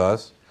firm like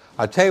us.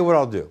 I'll tell you what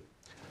I'll do.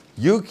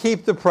 You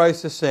keep the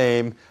price the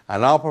same,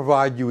 and I'll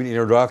provide you an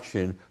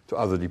introduction to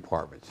other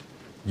departments.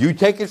 You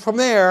take it from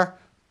there,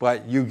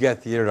 but you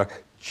get the introduction.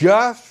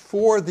 Just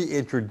for the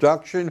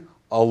introduction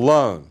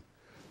alone,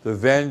 the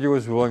vendor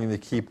was willing to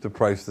keep the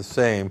price the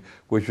same,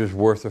 which was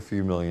worth a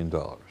few $1 million.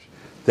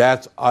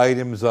 That's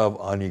items of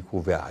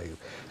unequal value.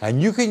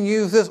 And you can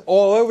use this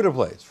all over the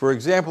place. For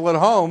example, at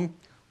home,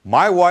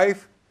 my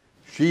wife,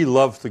 she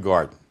loves to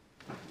garden.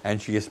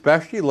 And she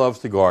especially loves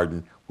to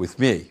garden with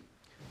me.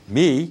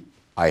 Me,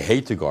 I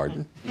hate to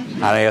garden.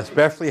 And I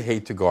especially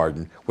hate to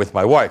garden with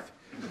my wife.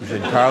 She's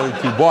entirely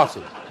too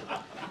bossy.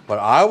 But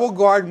I will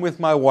garden with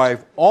my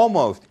wife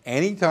almost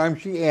any time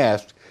she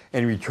asks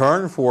in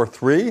return for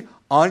 3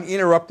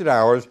 uninterrupted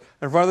hours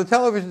in front of the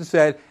television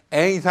set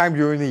anytime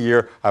during the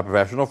year a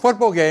professional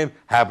football game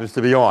happens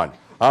to be on.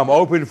 I'm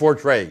open for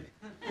trade.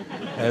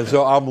 And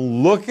so I'm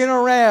looking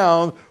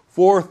around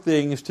for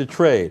things to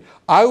trade.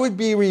 I would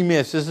be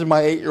remiss, this is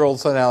my 8-year-old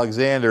son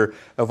Alexander,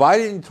 if I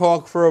didn't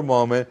talk for a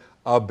moment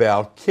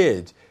about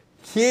kids.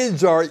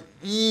 Kids are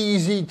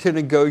easy to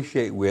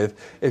negotiate with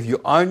if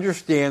you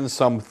understand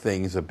some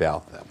things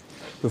about them.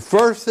 The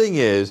first thing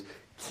is,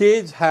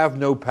 kids have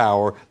no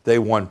power, they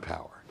want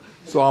power.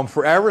 So I'm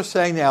forever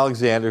saying to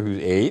Alexander,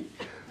 who's 8,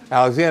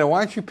 Alexander,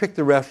 why don't you pick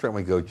the restaurant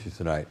we go to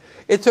tonight?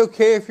 It's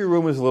okay if your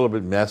room is a little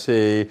bit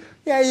messy.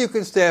 Yeah, you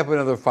can stay up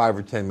another 5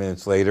 or 10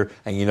 minutes later.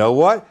 And you know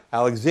what?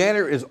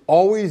 Alexander is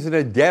always in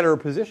a debtor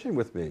position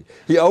with me.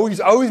 He always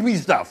owes me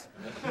stuff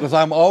because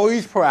I'm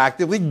always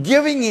proactively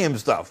giving him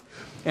stuff.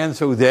 And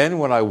so then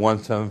when I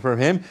want something from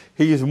him,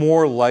 he is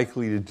more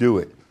likely to do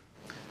it.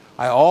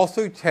 I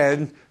also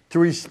tend to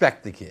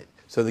respect the kid.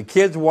 So the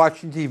kid's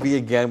watching TV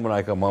again when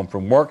I come home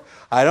from work.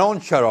 I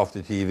don't shut off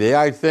the TV.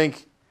 I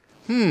think,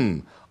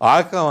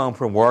 I come home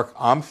from work,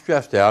 I'm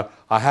stressed out,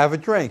 I have a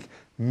drink.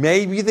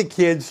 Maybe the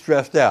kid's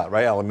stressed out,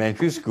 right?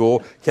 Elementary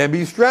school can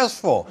be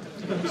stressful.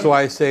 So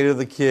I say to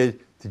the kid,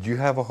 did you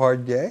have a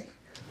hard day?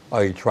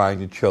 Are you trying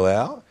to chill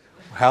out?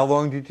 How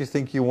long did you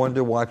think you wanted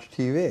to watch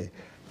TV?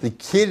 The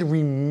kid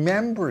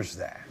remembers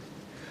that.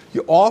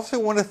 You also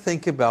want to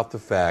think about the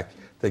fact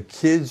that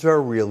kids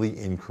are really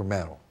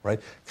incremental,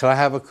 right? Can I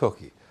have a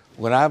cookie?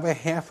 Can I have a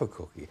half a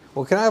cookie?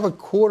 Well, can I have a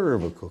quarter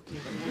of a cookie?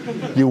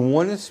 You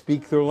want to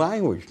speak their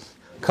language.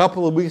 A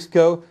couple of weeks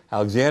ago,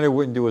 Alexander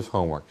wouldn't do his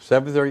homework.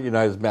 7:30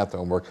 tonight is math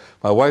homework.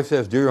 My wife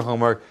says, do your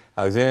homework.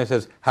 Alexander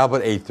says, how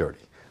about 8:30?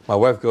 My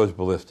wife goes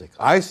ballistic.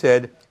 I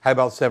said, how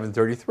about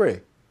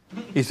 7:33?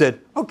 He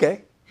said,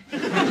 okay.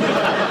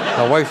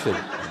 My wife said,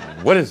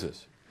 what is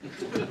this?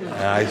 And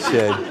I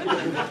said,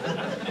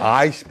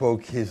 I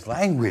spoke his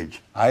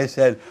language. I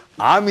said,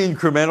 I'm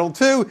incremental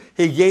too.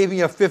 He gave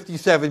me a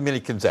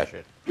 57-minute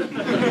concession.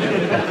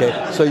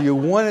 Okay, so you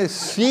want to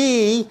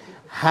see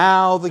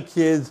how the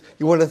kids,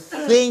 you want to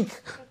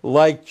think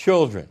like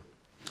children.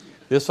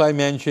 This I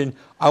mentioned.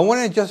 I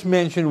want to just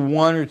mention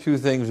 1 or 2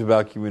 things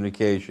about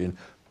communication.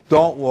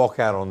 Don't walk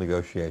out on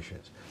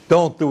negotiations.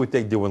 Don't do what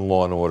they do in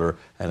Law and Order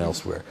and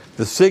elsewhere.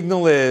 The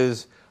signal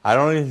is, I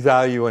don't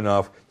value you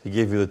enough to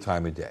give you the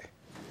time of day.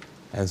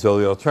 And so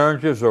the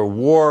alternatives are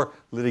war,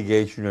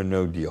 litigation, or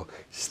no deal.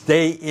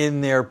 Stay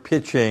in there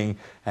pitching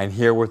and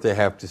hear what they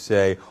have to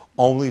say.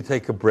 Only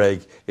take a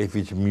break if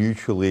it's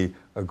mutually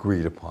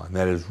agreed upon.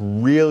 That is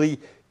really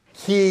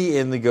key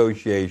in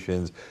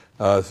negotiations.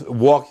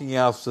 Walking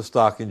out to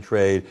stock and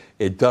trade,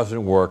 it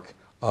doesn't work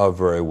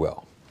very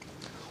well.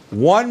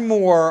 One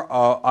more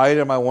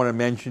item I want to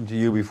mention to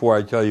you before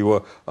I tell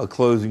you a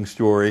closing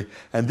story,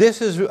 and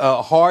this is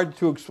hardest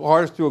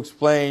to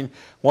explain,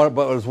 but it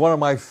was one of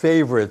my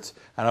favorites,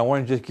 and I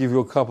want to just give you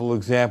a couple of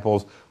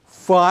examples.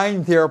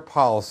 Find their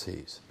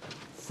policies.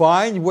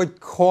 Find what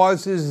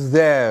causes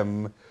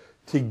them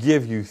to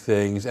give you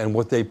things and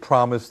what they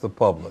promise the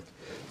public.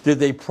 Did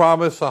they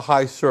promise a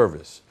high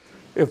service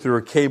if they're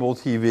a cable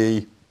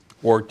TV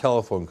or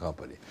telephone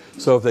company?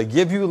 So if they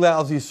give you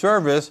lousy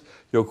service,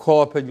 you'll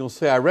call up and you'll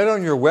say, I read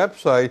on your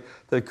website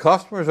that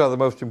customers are the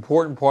most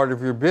important part of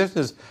your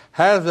business.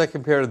 How does that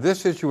compare to this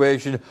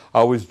situation?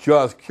 I was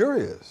just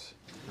curious.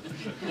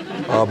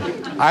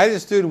 I had a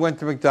student who went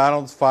to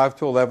McDonald's 5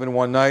 to 11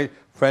 one night.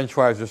 French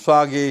fries are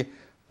soggy.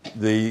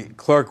 The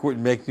clerk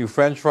wouldn't make new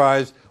French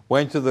fries.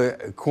 Went to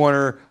the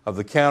corner of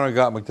the counter,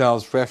 got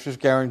McDonald's freshness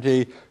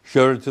guarantee,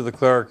 showed it to the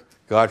clerk,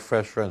 got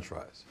fresh French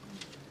fries.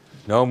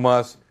 No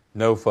muss,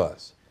 no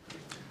fuss.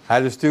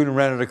 Had a student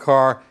rented a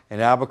car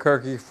in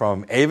Albuquerque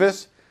from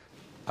Avis,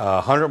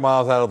 100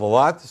 miles out of the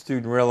lot. The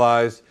student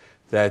realized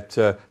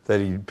that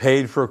he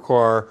paid for a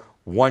car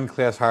 1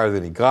 class higher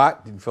than he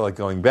got, didn't feel like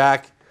going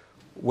back,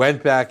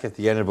 went back at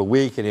the end of a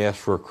week and asked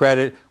for a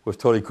credit, was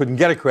told he couldn't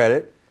get a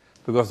credit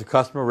because the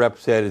customer rep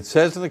said, it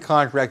says in the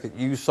contract that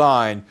you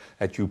sign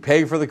that you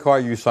pay for the car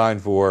you signed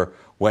for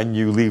when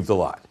you leave the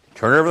lot.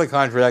 Turn over the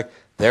contract,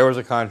 there was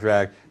a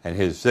contract and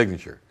his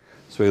signature.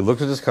 So he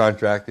looks at this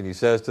contract and he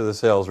says to the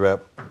sales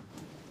rep,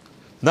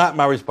 not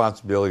my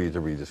responsibility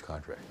to read this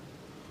contract.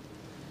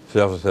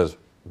 Sales rep says,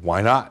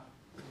 why not?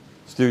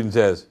 Student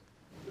says,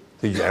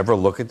 did you ever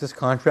look at this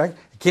contract?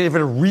 You can't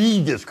even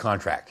read this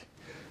contract.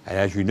 And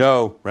as you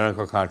know, rental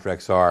car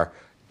contracts are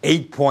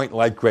 8-point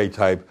light gray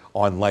type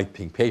on light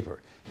pink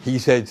paper. He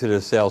said to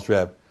the sales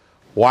rep,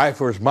 why,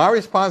 if it was my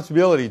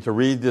responsibility to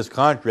read this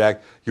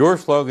contract, your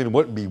slogan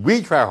wouldn't be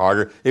we try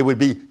harder, it would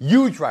be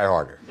you try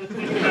harder.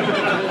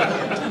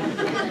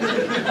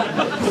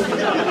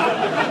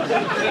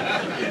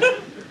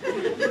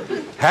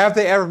 Have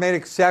they ever made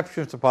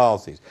exceptions to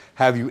policies?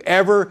 Have you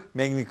ever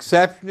made an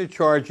exception to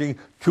charging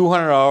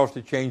 $200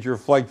 to change your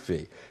flight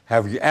fee?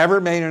 Have you ever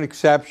made an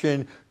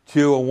exception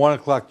to a 1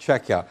 o'clock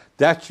checkout?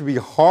 That should be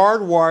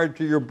hardwired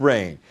to your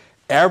brain.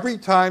 Every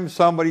time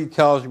somebody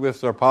tells you it's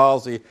their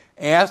policy,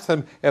 ask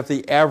them if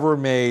they ever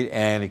made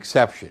an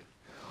exception.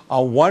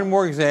 One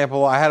more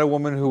example, I had a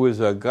woman who was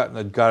got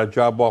a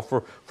job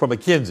offer from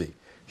McKinsey.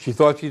 She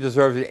thought she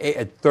deserved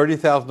a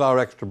 $30,000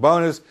 extra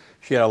bonus.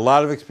 She had a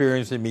lot of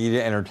experience in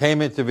media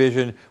entertainment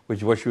division, which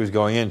is what she was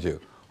going into.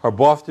 Her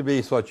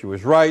boss-to-be thought she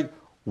was right,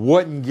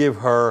 wouldn't give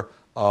her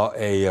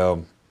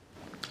a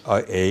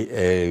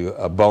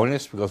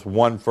bonus because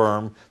one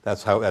firm,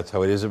 that's how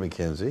it is at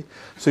McKinsey.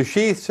 So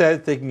she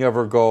said, thinking of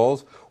her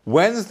goals,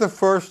 when's the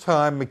first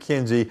time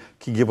McKinsey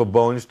can give a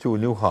bonus to a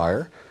new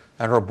hire?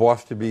 And her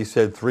boss-to-be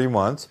said 3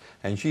 months.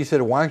 And she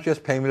said, why don't you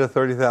just pay me the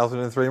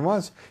 $30,000 in 3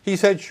 months? He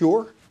said,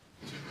 sure.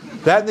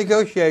 That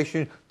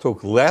negotiation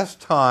took less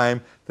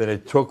time than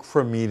it took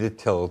for me to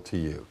tell it to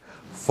you.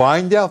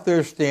 Find out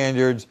their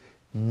standards.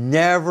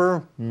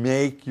 Never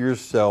make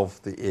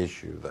yourself the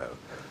issue, though.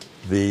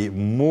 The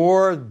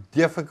more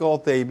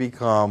difficult they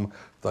become,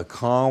 the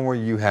calmer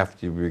you have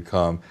to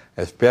become,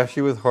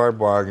 especially with hard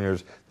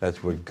bargainers.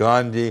 That's what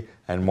Gandhi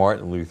and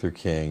Martin Luther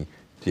King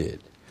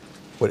did.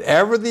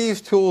 Whatever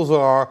these tools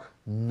are,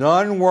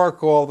 none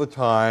work all the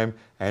time,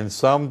 and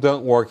some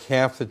don't work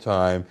half the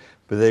time,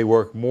 but they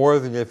work more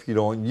than if you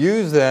don't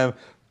use them.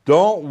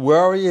 Don't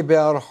worry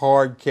about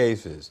hard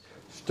cases.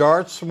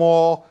 Start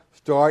small,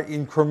 start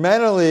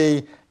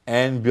incrementally,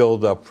 and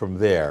build up from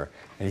there.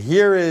 And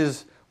here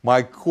is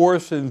my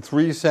course in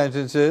 3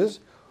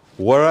 sentences.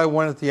 What do I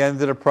want at the end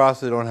of the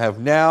process I don't have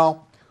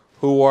now?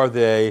 Who are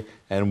they?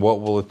 And what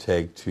will it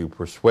take to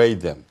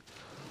persuade them?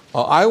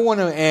 I want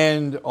to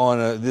end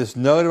on this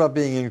note about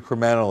being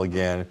incremental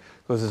again,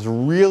 because it's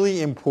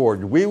really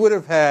important. We would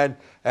have had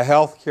a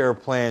healthcare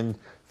plan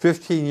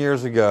 15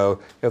 years ago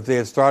if they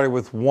had started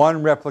with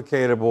one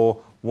replicatable,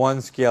 one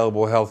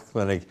scalable health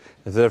clinic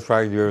instead of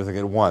trying to do everything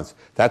at once.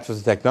 That's what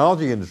the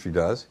technology industry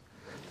does.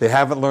 They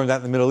haven't learned that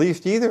in the Middle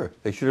East either.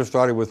 They should have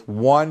started with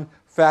one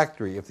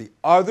factory. If the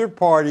other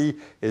party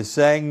is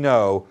saying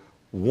no,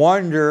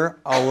 wonder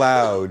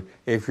aloud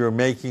if you're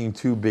making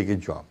too big a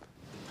jump.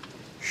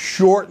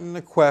 Shorten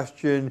the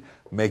question,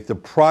 make the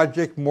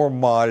project more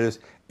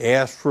modest,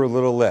 ask for a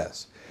little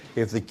less.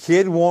 If the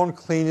kid won't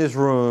clean his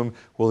room,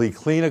 will he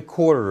clean a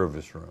quarter of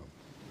his room?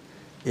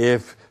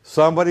 If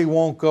somebody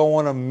won't go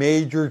on a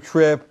major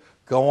trip,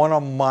 go on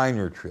a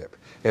minor trip.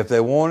 If they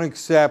won't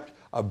accept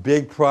a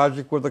big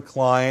project with a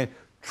client,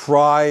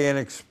 try an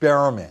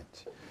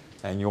experiment,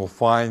 and you'll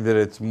find that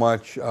it's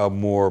much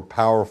more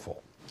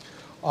powerful.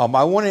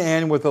 I want to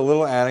end with a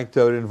little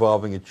anecdote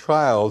involving a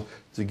child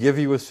to give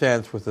you a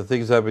sense with the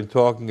things I've been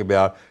talking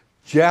about,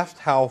 just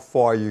how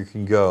far you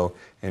can go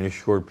in a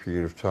short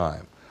period of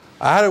time.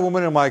 I had a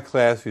woman in my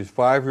class whose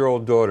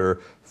 5-year-old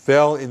daughter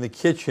fell in the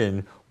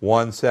kitchen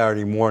one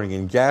Saturday morning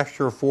and gashed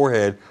her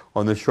forehead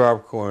on the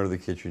sharp corner of the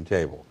kitchen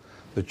table.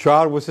 The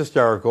child was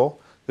hysterical.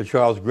 The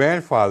child's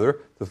grandfather,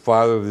 the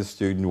father of this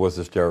student, was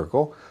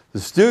hysterical. The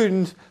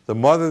student, the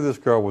mother of this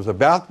girl, was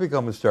about to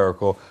become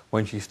hysterical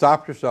when she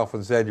stopped herself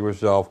and said to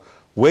herself,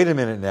 wait a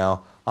minute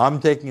now,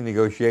 I'm taking a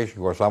negotiation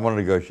course, I'm going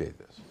to negotiate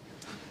this.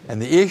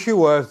 And the issue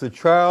was the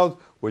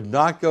child would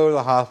not go to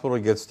the hospital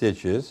to get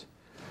stitches.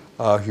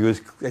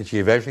 She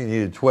eventually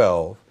needed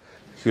 12.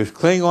 She was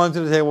clinging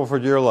onto the table for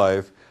dear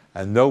life,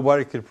 and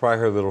nobody could pry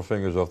her little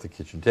fingers off the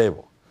kitchen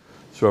table.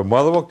 So her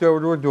mother walked over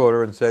to her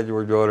daughter and said to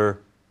her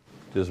daughter,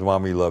 does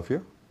Mommy love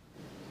you?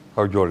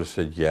 Her daughter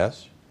said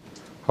yes.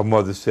 Her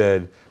mother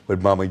said,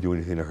 would Mommy do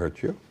anything to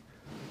hurt you?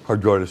 Her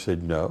daughter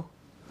said no.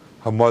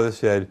 Her mother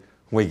said,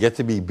 when we get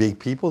to be big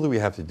people, do we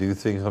have to do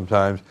things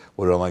sometimes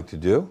we don't like to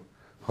do?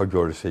 Her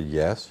daughter said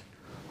yes.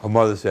 Her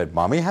mother said,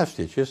 Mommy has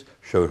stitches,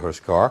 showed her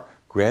scar.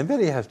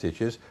 Granddaddy has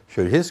stitches,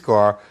 showed his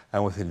scar.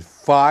 And within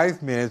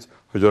 5 minutes,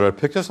 her daughter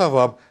picked herself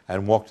up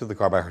and walked to the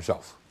car by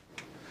herself.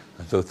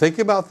 And so think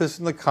about this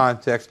in the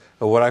context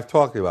of what I've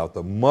talked about.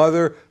 The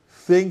mother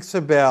thinks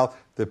about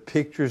the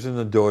pictures in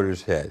the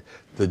daughter's head.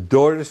 The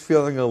daughter's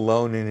feeling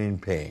alone and in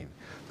pain.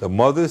 The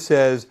mother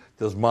says,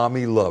 does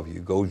Mommy love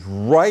you? Goes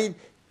right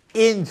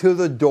into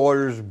the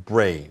daughter's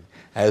brain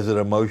as an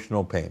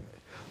emotional payment.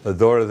 The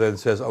daughter then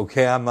says,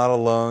 okay, I'm not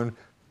alone,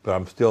 but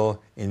I'm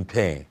still in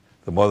pain.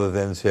 The mother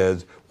then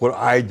says, would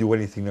I do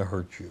anything to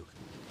hurt you?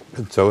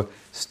 And so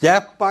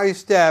step by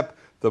step,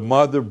 the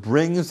mother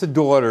brings the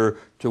daughter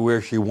to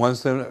where she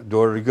wants the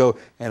daughter to go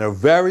in a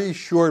very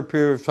short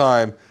period of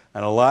time,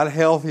 and a lot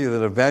healthier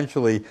than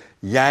eventually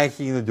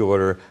yanking the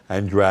daughter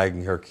and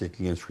dragging her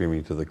kicking and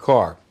screaming to the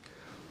car.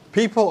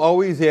 People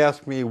always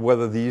ask me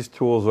whether these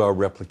tools are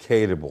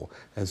replicatable.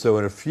 And so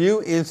in a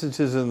few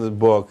instances in the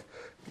book,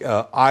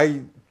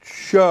 I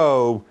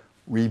show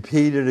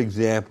repeated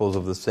examples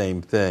of the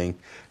same thing,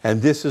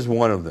 and this is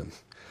one of them.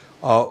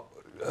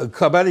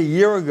 About a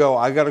year ago,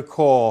 I got a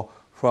call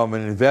from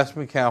an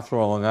investment counselor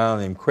on Long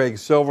Island named Craig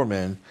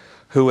Silverman,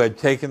 who had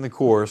taken the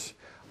course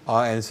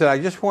and said, I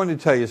just wanted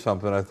to tell you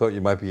something I thought you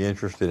might be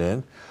interested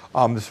in.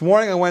 This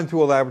morning I went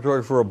to a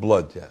laboratory for a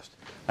blood test.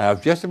 And I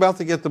was just about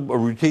to get a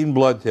routine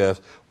blood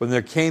test when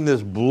there came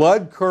this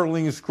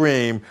blood-curdling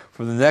scream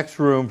from the next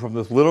room from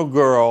this little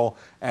girl,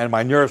 and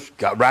my nurse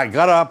got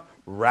up,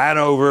 ran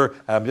over,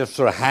 and I'm just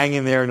sort of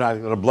hanging there, not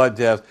getting a blood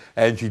test,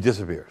 and she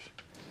disappears.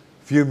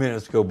 A few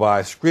minutes go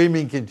by,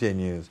 screaming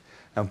continues,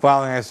 and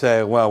finally I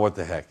say, well, what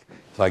the heck.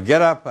 So I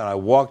get up and I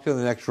walk to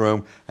the next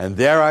room, and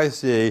there I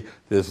see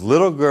this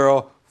little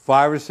girl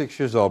 5 or 6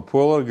 years old,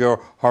 poor little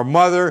girl. Her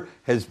mother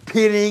is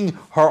pinning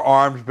her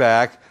arms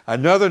back.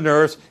 Another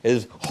nurse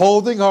is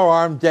holding her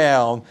arm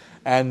down,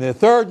 and the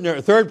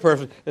third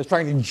person is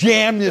trying to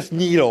jam this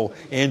needle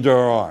into her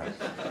arm.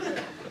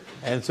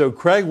 And so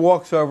Craig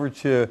walks over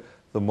to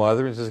the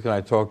mother and says, "Can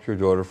I talk to your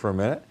daughter for a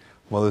minute?"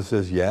 Mother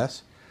says,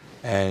 "Yes."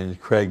 And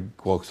Craig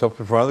walks up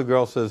in front of the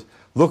girl, says,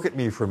 "Look at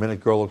me for a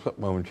minute." Girl looks up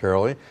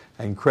momentarily,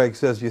 and Craig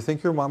says, "Do you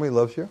think your mommy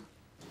loves you?"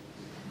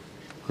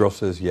 Girl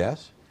says,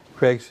 "Yes."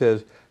 Craig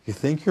says, "You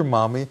think your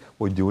mommy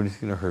would do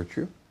anything to hurt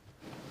you?"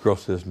 Girl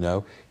says,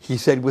 "No." He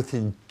said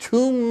within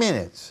 2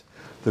 minutes,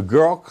 the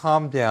girl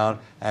calmed down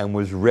and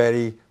was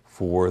ready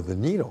for the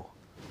needle.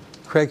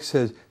 Craig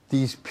says,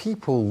 "These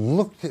people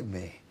looked at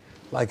me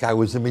like I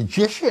was a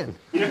magician."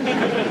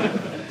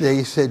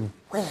 They said,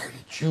 "Where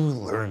did you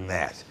learn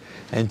that?"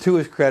 And to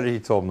his credit, he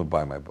told them to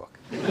buy my book.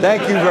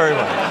 Thank you very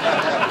much.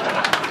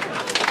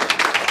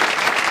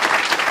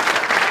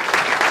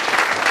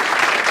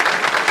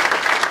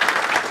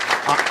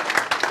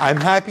 I'm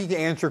happy to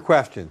answer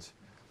questions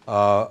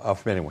from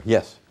anyone.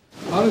 Yes?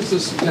 How does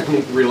this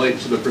technique relate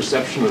to the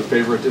perception of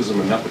favoritism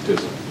and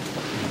nepotism?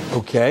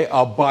 Okay,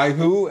 by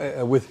who?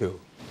 With who?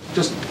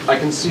 Just, I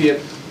can see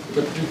it,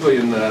 particularly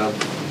in the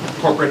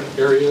corporate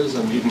areas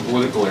and even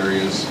political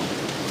areas,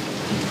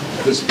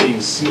 this being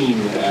seen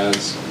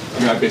as, I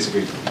mean, I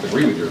basically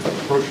agree with your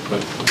approach,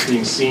 but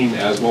being seen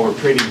as, well, we're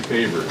trading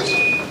favors,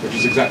 which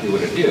is exactly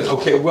what it is.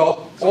 Okay,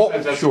 well,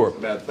 sometimes that's sure. a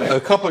bad thing. A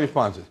couple of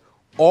responses.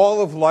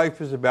 All of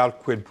life is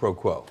about quid pro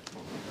quo.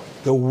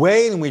 The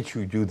way in which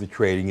you do the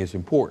trading is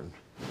important.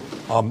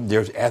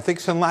 There's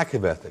ethics and lack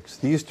of ethics.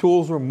 These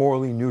tools are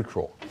morally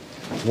neutral.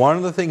 One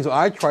of the things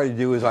I try to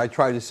do is I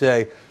try to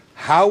say,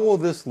 how will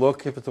this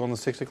look if it's on the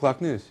 6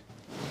 o'clock news?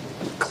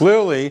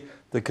 Clearly,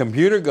 the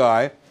computer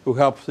guy who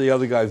helps the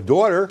other guy's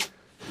daughter,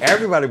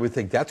 everybody would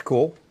think that's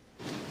cool.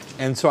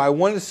 And so I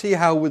wanted to see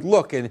how it would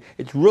look, and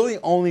it's really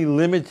only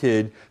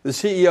limited. The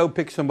CEO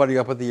picks somebody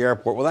up at the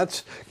airport. Well,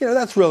 that's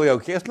really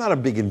okay. It's not a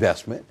big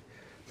investment.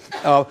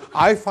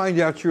 I find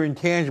out your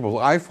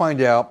intangibles. I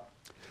find out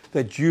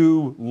that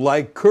you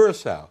like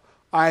Curacao.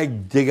 I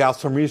dig out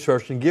some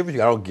research and give it to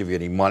you. I don't give you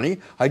any money.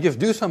 I just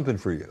do something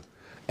for you.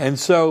 And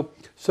so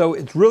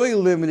it's really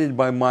limited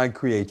by my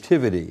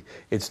creativity.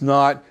 It's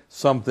not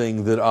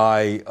something that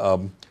I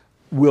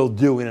will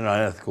do in an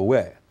unethical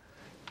way.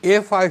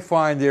 If I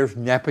find there's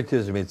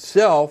nepotism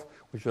itself,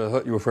 which I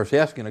thought you were first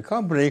asking a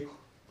company,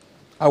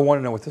 I want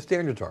to know what the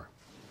standards are.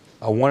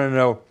 I want to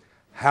know,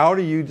 how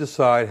do you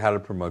decide how to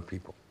promote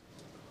people?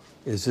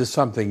 Is this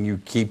something you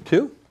keep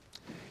to?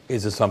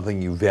 Is it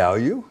something you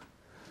value?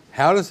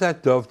 How does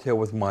that dovetail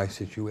with my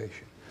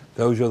situation?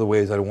 Those are the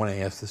ways I want to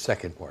ask the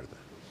second part of that.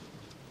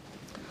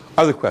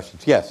 Other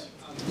questions? Yes?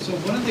 So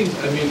one of the things,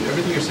 I mean,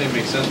 everything you're saying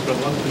makes sense, but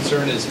one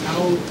concern is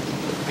how,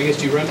 I guess,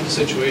 do you run into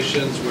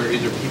situations where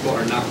either people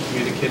are not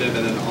communicative,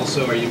 and then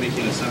also are you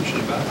making an assumption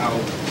about how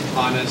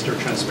honest or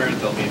transparent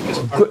they'll be?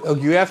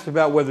 Because you asked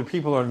about whether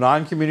people are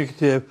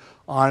non-communicative,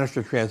 honest,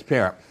 or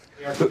transparent.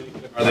 Are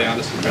they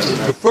honest and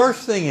transparent? The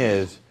first thing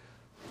is,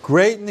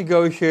 great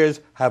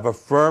negotiators have a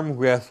firm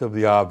grasp of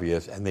the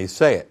obvious, and they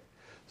say it.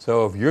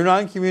 So if you're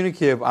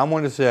non-communicative, I'm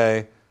going to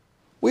say,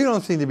 we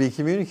don't seem to be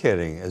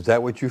communicating. Is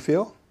that what you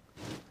feel?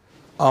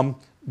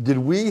 Did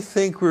we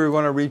think we were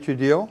going to reach a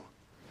deal?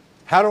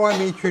 How do I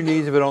meet your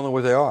needs if I don't know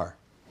what they are?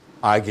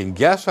 I can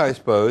guess, I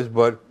suppose,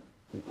 but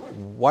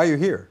why are you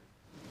here?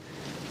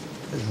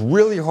 It's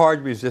really hard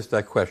to resist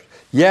that question.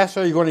 Yes,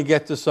 are you going to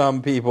get to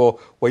some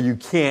people where you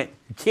can't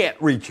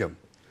reach them?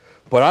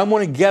 But I'm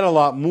going to get a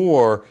lot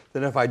more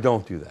than if I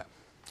don't do that.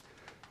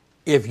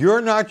 If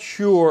you're not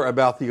sure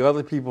about the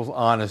other people's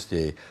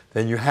honesty,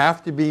 then you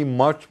have to be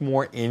much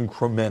more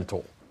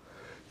incremental.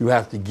 You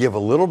have to give a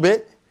little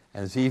bit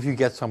and see if you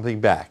get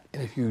something back.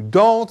 And if you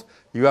don't,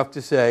 you have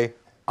to say,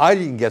 I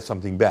didn't get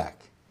something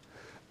back.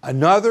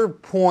 Another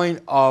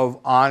point of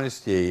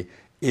honesty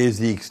is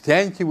the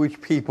extent to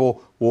which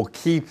people will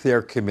keep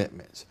their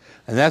commitments.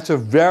 And that's a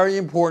very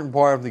important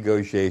part of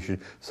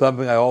negotiation,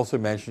 something I also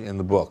mentioned in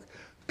the book.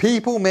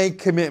 People make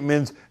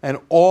commitments in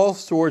all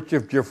sorts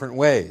of different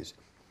ways.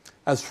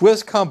 A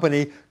Swiss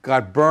company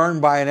got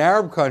burned by an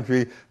Arab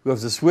country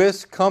because the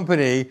Swiss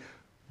company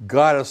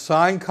got a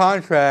signed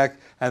contract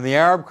and the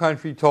Arab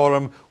country told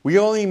them, we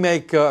only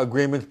make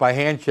agreements by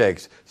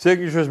handshakes.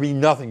 Signatures mean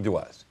nothing to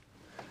us.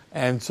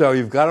 And so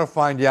you've got to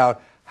find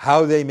out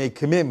how they make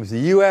commitments. The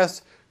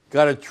U.S.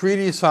 got a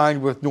treaty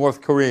signed with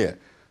North Korea.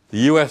 The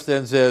U.S.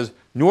 then says,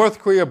 North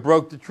Korea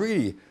broke the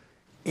treaty.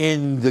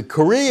 In the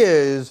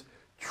Koreas,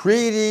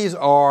 treaties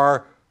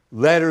are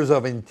letters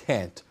of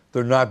intent.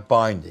 They're not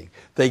binding.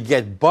 They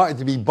get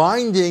to be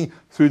binding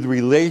through the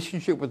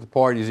relationship with the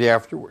parties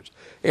afterwards.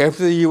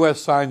 After the U.S.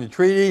 signed the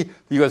treaty,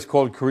 the U.S.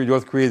 called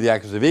North Korea the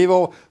axis of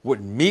evil,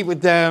 wouldn't meet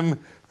with them,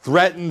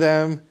 threatened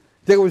them.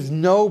 There was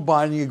no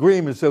binding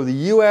agreement. So the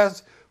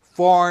U.S.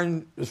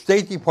 Foreign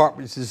State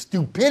Department's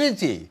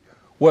stupidity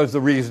was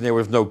the reason there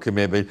was no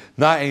commitment,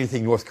 not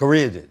anything North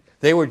Korea did.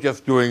 They were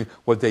just doing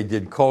what they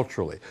did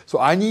culturally. So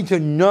I need to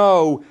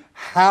know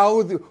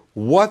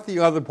what the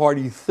other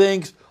party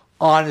thinks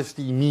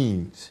honesty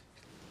means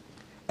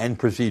and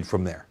proceed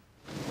from there.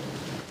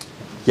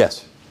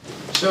 Yes?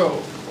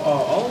 So,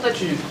 all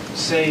that you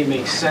say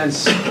makes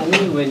sense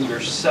only when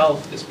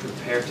yourself is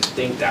prepared to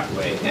think that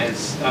way. And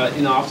it's,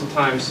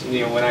 oftentimes,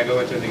 when I go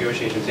into a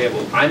negotiation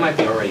table, I might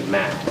be already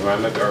mad, or I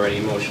might be already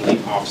emotionally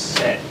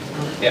offset.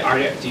 Do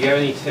you have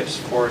any tips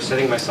for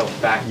setting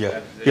myself back?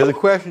 Yeah. The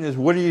question is,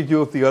 what do you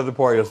do if the other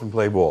party doesn't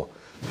play ball?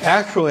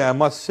 Actually, I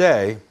must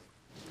say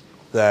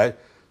that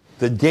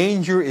the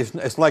danger is,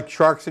 it's like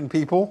sharks and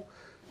people.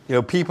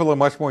 People are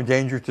much more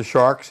dangerous to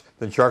sharks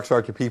than sharks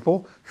are to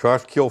people.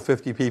 Sharks kill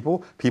 50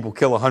 people. People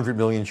kill 100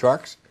 million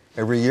sharks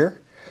every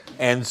year.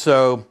 And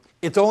so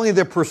it's only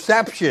the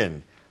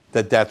perception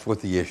that that's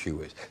what the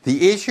issue is.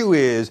 The issue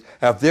is,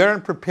 if they're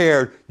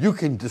unprepared, you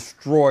can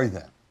destroy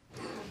them.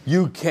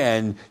 You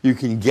can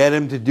get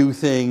them to do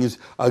things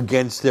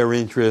against their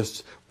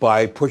interests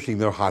by pushing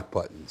their hot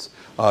buttons.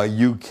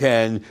 You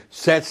can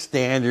set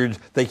standards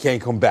they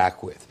can't come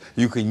back with.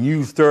 You can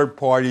use third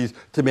parties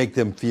to make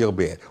them feel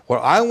bad. What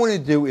I want to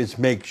do is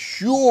make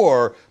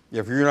sure,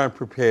 if you're not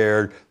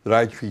prepared, that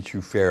I treat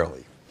you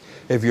fairly.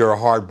 If you're a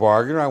hard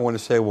bargainer, I want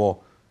to say,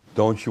 well,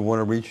 don't you want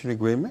to reach an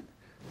agreement?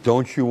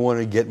 Don't you want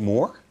to get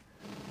more?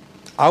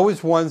 I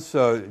was once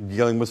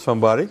dealing with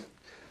somebody,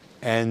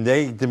 and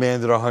they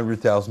demanded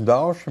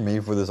 $100,000 from me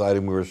for this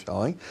item we were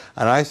selling.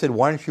 And I said,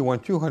 why don't you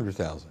want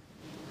 $200,000?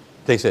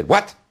 They said,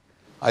 what?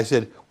 I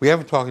said, we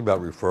haven't talked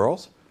about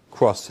referrals,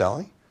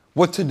 cross-selling.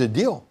 What's in the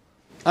deal?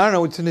 I don't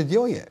know what's in the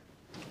deal yet.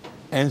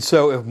 And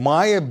so if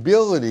my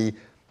ability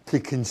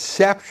to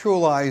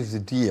conceptualize the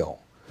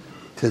deal,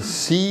 to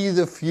see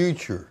the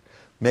future,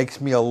 makes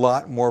me a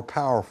lot more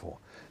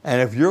powerful.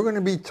 And if you're going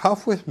to be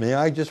tough with me,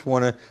 I just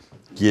want to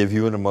give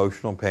you an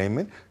emotional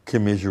payment,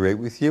 commiserate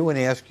with you, and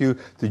ask you,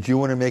 did you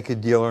want to make a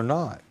deal or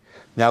not?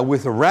 Now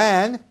with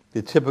Iran,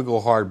 the typical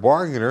hard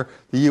bargainer,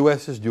 the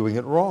U.S. is doing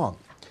it wrong.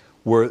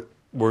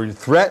 We're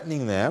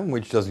threatening them,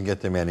 which doesn't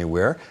get them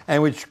anywhere,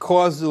 and which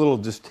causes a little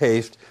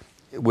distaste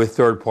with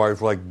third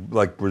parties like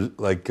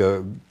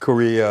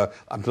Korea,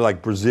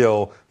 like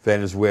Brazil,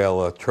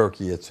 Venezuela,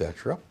 Turkey,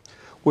 etc.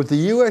 What the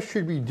U.S.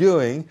 should be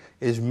doing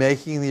is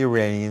making the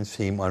Iranians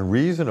seem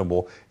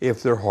unreasonable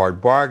if they're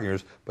hard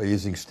bargainers by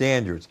using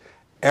standards.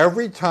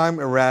 Every time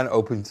Iran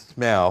opens its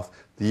mouth,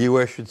 the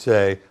U.S. should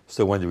say,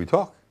 so when do we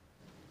talk?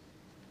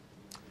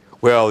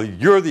 Well,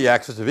 you're the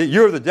axis of it.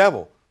 You're the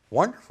devil.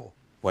 Wonderful.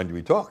 When do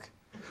we talk?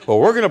 Well,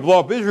 we're going to blow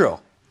up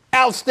Israel.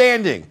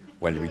 Outstanding.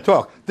 When do we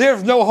talk?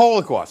 There's no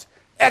Holocaust.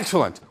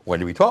 Excellent. When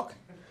do we talk?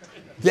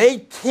 They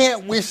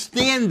can't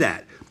withstand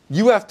that.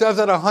 U.S. does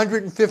that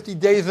 150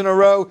 days in a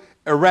row.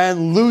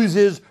 Iran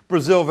loses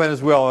Brazil,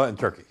 Venezuela, and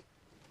Turkey.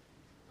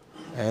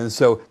 And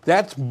so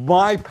that's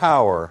my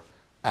power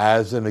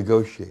as a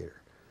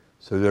negotiator.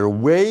 So there are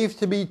ways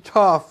to be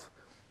tough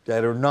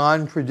that are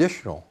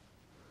non-traditional,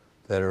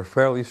 that are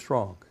fairly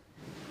strong.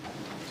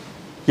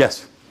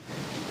 Yes?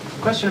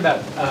 Question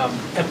about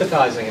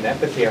empathizing and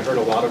empathy. I heard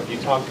a lot of you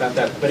talk about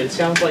that, but it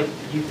sounds like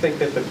you think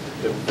that the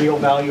real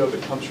value of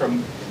it comes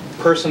from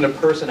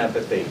person-to-person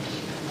empathy.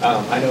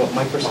 I know at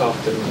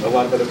Microsoft and a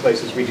lot of other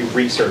places we do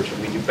research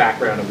and we do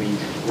background and we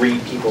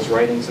read people's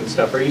writings and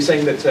stuff. Are you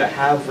saying that to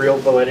have real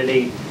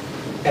validity,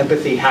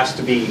 empathy has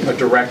to be a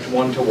direct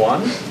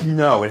one-to-one?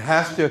 No, it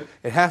has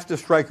to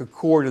strike a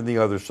chord on the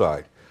other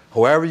side.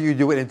 However you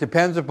do it, it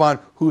depends upon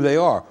who they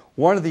are.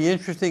 One of the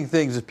interesting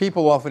things is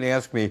people often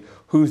ask me,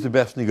 who's the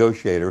best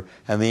negotiator?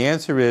 And the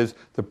answer is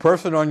the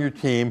person on your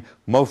team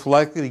most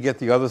likely to get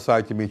the other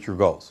side to meet your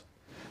goals.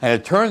 And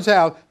it turns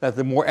out that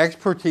the more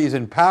expertise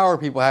and power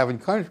people have in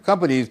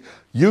companies,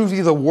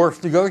 usually the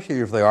worse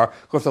negotiators they are,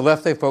 because the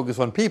less they focus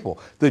on people.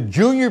 The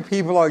junior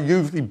people are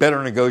usually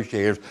better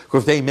negotiators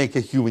because they make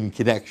a human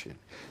connection.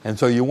 And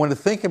so you want to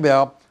think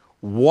about,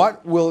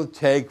 what will it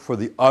take for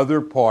the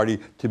other party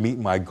to meet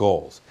my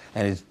goals?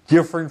 And it's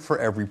different for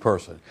every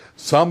person.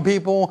 Some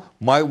people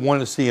might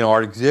want to see an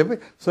art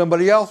exhibit.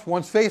 Somebody else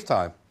wants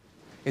FaceTime.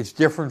 It's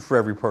different for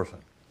every person.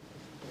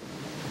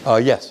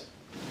 Yes?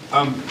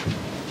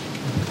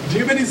 Do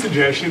you have any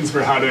suggestions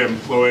for how to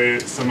employ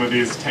some of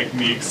these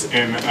techniques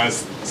in a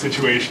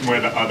situation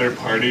where the other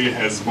party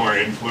has more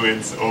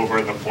influence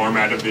over the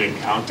format of the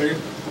encounter?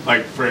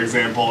 Like, for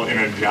example, in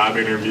a job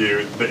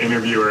interview, the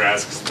interviewer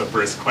asks the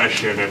first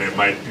question and it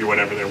might be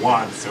whatever they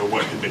want. So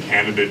what could the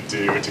candidate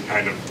do to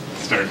kind of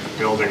start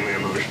building the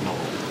emotional?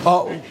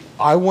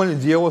 I want to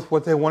deal with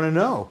what they want to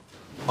know.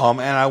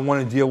 And I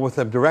want to deal with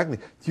them directly.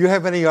 Do you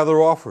have any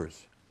other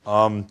offers?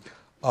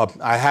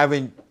 I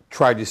haven't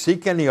tried to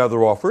seek any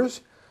other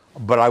offers,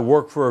 but I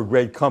work for a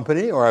great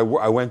company or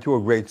I went to a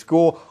great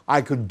school.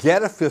 I could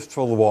get a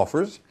fistful of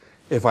offers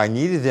if I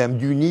needed them.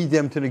 Do you need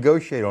them to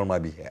negotiate on my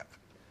behalf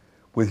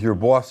with your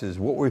bosses?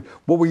 What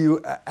were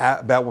you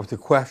about with the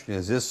question?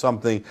 Is this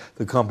something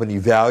the company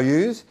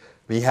values,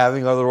 me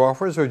having other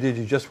offers, or did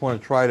you just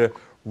want to try to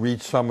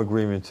reach some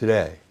agreement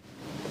today?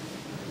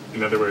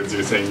 In other words,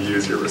 you're saying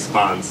use your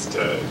response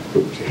to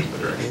change the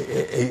direction.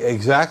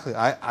 Exactly.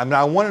 I mean,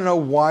 I want to know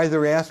why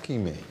they're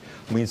asking me.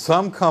 I mean,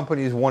 some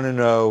companies want to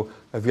know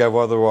if you have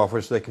other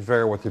offers so they can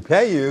figure out what to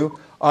pay you.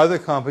 Other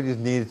companies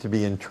need it to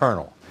be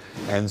internal.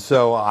 And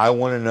so I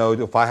want to know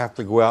if I have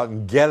to go out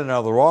and get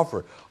another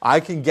offer. I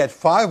can get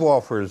 5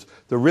 offers.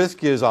 The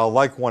risk is I'll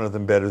like one of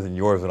them better than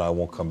yours and I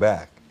won't come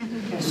back.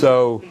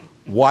 So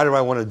why do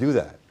I want to do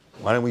that?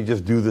 Why don't we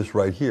just do this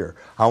right here?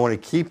 I want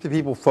to keep the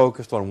people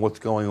focused on what's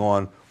going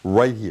on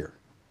right here.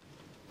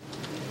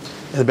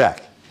 In the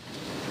back.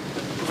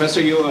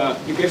 Professor, you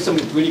gave some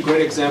really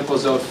great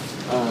examples of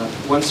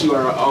once you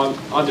are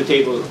on the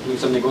table doing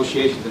some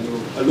negotiations, and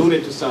you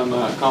alluded to some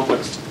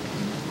complex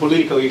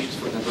political issues,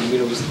 for example, in the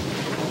Middle East.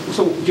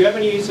 So do you have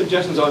any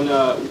suggestions on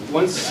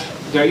once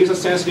there is a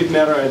sensitive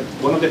matter and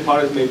one of the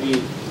parties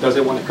maybe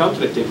doesn't want to come to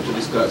the table to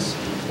discuss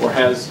or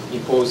has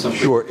imposed some...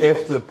 Sure.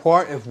 If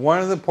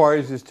one of the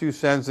parties is too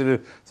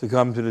sensitive to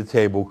come to the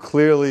table,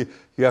 clearly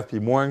you have to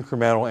be more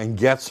incremental and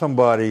get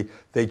somebody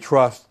they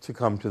trust to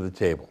come to the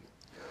table.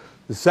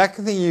 The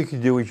second thing you can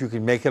do is you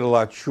can make it a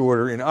lot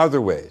shorter in other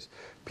ways.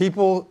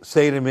 People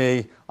say to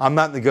me, I'm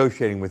not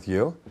negotiating with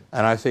you,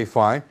 and I say,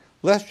 fine,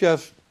 let's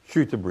just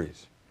shoot the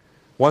breeze.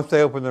 Once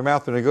they open their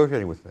mouth, they're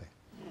negotiating with me.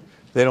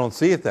 They don't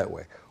see it that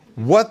way.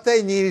 What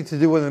they needed to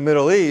do in the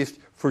Middle East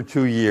for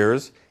 2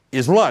 years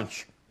is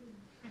lunch.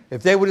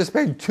 If they would have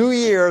spent 2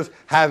 years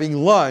having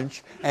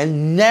lunch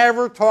and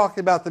never talked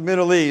about the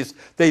Middle East,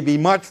 they'd be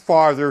much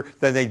farther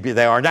than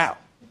they are now.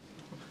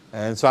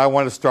 And so I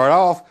want to start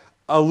off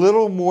a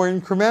little more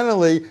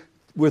incrementally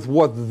with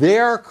what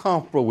they're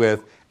comfortable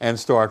with and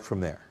start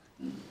from there.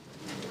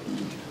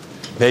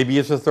 Maybe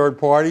it's a third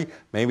party,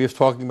 maybe it's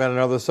talking about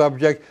another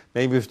subject,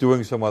 maybe it's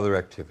doing some other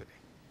activity.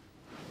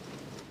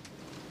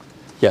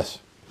 Yes?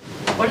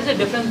 What is the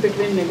difference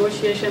between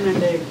negotiation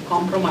and a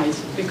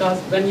compromise? Because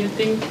when you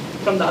think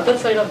from the other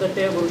side of the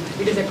table,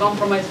 it is a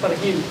compromise for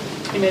him.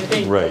 He may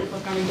think right. for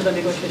coming to the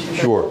negotiation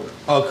table. Sure.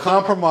 A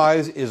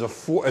compromise is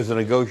a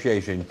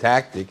negotiation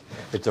tactic.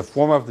 It's a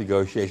form of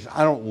negotiation.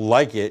 I don't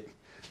like it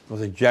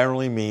because it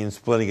generally means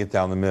splitting it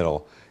down the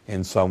middle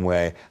in some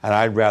way, and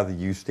I'd rather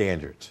use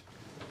standards.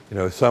 You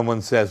know, if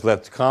someone says,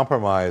 let's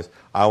compromise,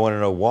 I want to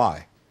know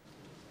why.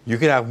 You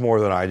can have more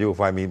than I do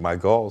if I meet my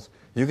goals.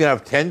 You can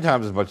have 10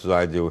 times as much as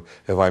I do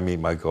if I meet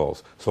my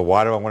goals. So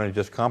why do I want to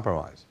just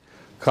compromise?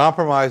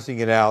 Compromising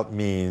it out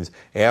means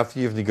after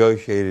you've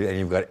negotiated and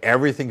you've got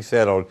everything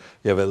settled,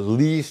 you have at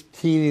least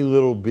teeny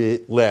little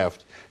bit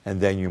left, and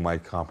then you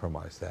might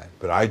compromise that.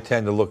 But I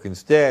tend to look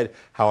instead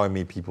how I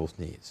meet people's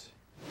needs.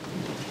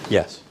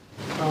 Yes?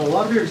 A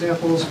lot of your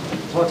examples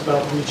talked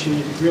about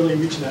really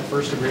reaching that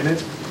first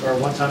agreement or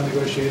one-time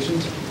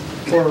negotiations.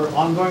 For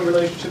ongoing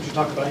relationships, you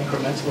talked about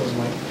incrementalism.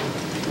 Like,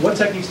 what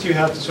techniques do you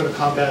have to sort of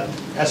combat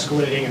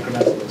escalating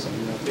incrementalism?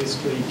 You know,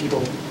 basically,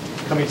 people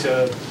coming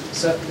to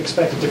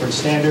expect a different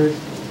standard,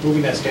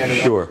 moving that standard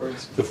Sure.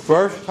 upwards. The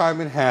first time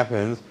it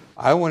happens,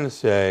 I want to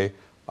say,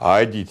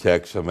 I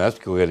detect some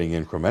escalating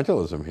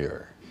incrementalism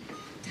here.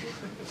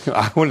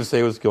 I want to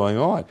say what's going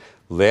on.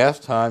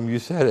 Last time you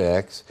said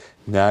X,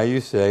 now you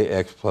say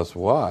X plus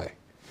Y.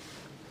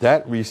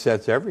 That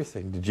resets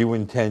everything. Did you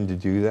intend to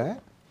do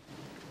that?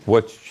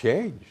 What's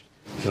changed?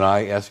 Can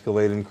I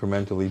escalate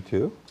incrementally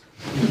too?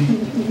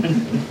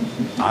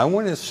 I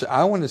want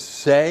to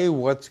say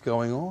what's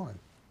going on.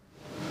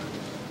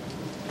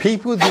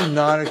 People do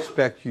not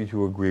expect you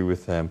to agree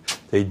with them.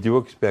 They do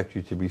expect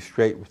you to be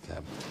straight with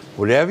them.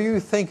 Whatever you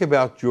think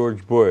about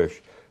George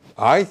Bush,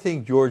 I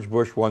think George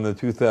Bush won the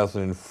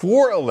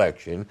 2004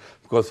 election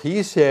because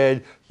he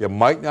said, you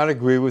might not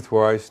agree with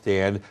where I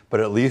stand,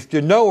 but at least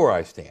you know where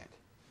I stand.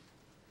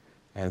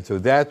 And so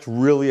that's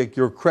really,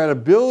 your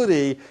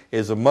credibility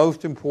is the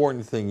most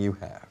important thing you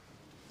have.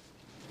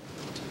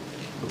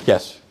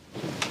 Yes?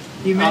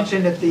 You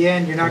mentioned at the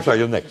end you're not... I'm sorry,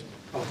 you're next.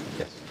 Oh.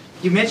 Yes.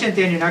 You mentioned at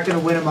the end you're not going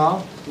to win them all.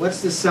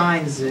 What's the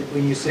signs that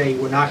when you say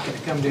we're not going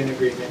to come to an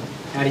agreement,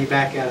 how do you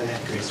back out of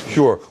that gracefully?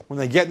 Sure. When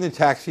they get in the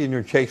taxi and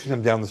you're chasing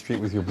them down the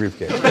street with your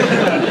briefcase.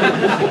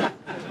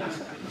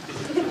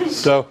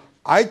 So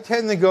I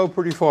tend to go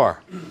pretty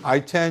far. I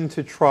tend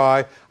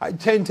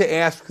to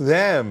ask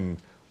them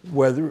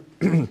whether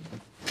if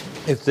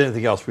there's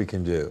anything else we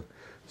can do.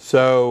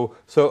 So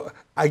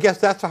I guess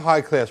that's a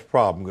high-class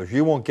problem because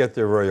you won't get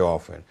there very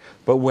often.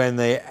 But when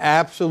they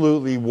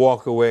absolutely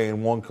walk away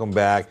and won't come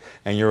back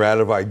and you're out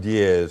of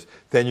ideas,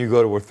 then you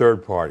go to a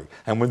third party.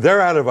 And when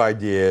they're out of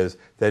ideas,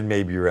 then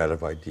maybe you're out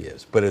of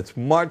ideas. But it's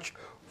much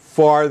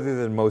farther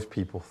than most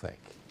people think.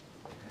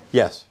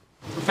 Yes?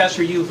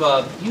 Professor, you've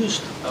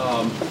used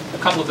a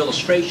couple of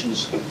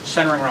illustrations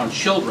centering around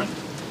children.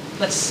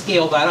 Let's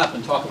scale that up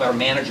and talk about our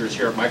managers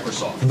here at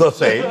Microsoft. The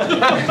same.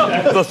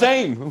 The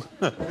same.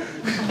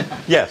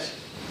 Yes.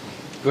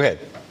 Go ahead.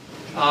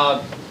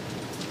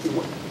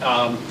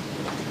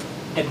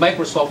 At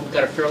Microsoft, we've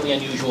got a fairly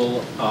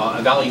unusual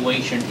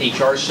evaluation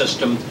HR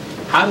system.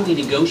 How do we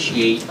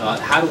negotiate?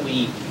 How do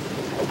we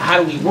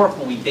work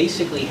when we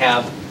basically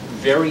have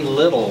very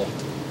little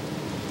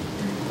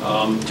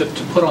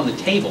to put on the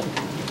table?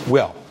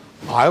 Well,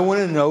 I want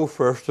to know,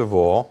 first of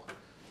all,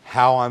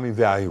 how I'm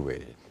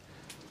evaluated.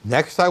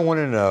 Next, I want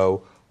to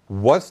know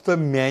what's the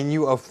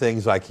menu of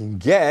things I can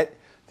get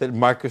that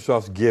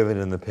Microsoft's given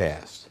in the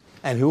past,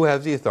 and who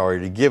has the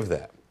authority to give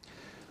that.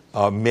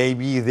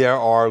 Maybe there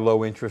are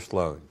low-interest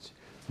loans.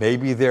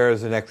 Maybe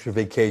there's an extra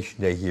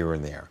vacation day here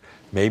and there.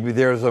 Maybe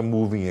there's a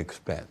moving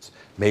expense.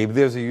 Maybe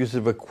there's a use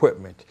of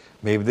equipment.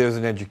 Maybe there's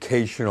an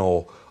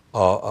educational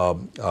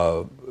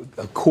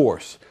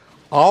course.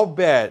 I'll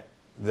bet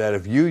that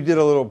if you did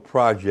a little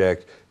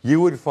project,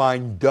 you would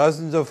find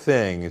dozens of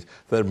things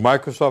that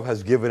Microsoft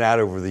has given out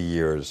over the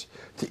years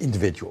to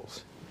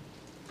individuals.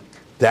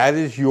 That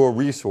is your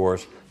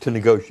resource to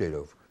negotiate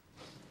over.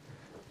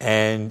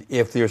 And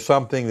if there's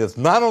something that's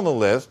not on the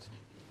list,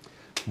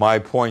 my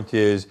point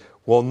is,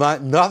 well,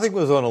 nothing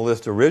was on the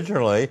list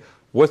originally.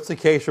 What's the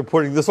case for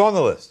putting this on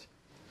the list?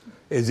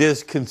 Is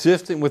this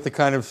consistent with the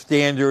kind of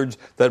standards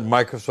that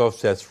Microsoft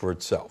sets for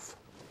itself?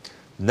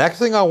 Next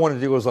thing I want to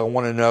do is I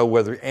want to know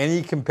whether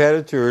any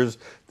competitors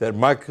that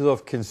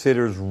Microsoft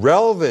considers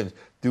relevant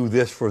do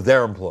this for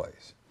their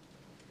employees.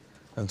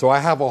 And so I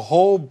have a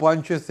whole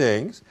bunch of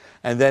things,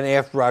 and then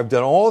after I've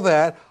done all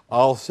that,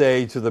 I'll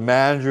say to the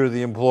manager or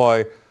the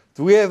employee,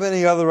 do we have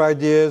any other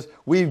ideas?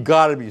 We've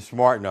got to be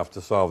smart enough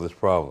to solve this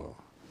problem.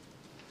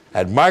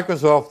 At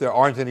Microsoft, there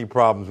aren't any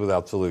problems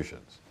without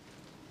solutions.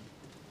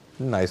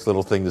 Nice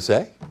little thing to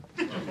say.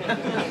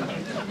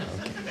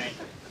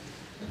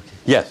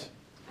 Yes?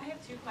 I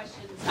have two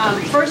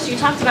questions. First, you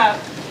talked about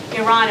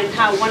Iran and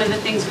how one of the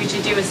things we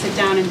should do is sit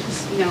down and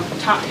just,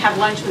 have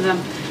lunch with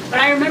them. But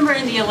I remember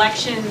in the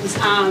elections,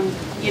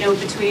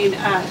 between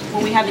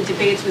when we had the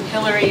debates with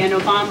Hillary and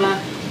Obama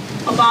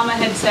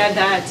had said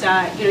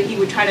that, he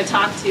would try to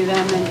talk to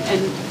them,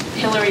 and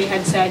Hillary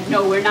had said,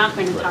 no, we're not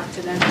going to talk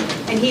to them.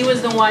 And he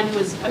was the one who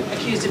was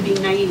accused of being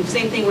naive.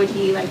 Same thing when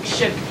he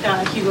shook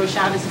Hugo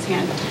Chavez's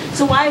hand.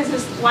 So why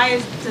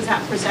does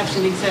that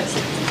perception exist?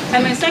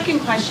 And my second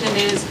question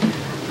is,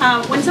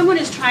 when someone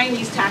is trying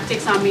these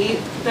tactics on me,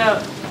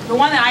 the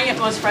one that I get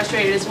most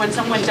frustrated is when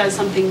someone does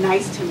something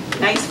nice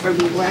for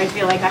me, where I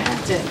feel like I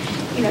have to,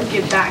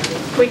 give back.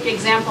 Quick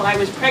example, I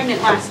was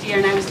pregnant last year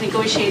and I was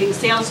negotiating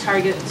sales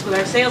targets with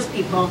our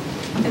salespeople,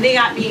 and they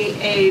got me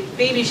a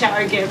baby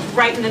shower gift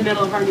right in the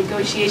middle of our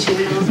negotiation,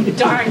 and I was like,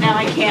 darn, now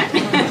I can't.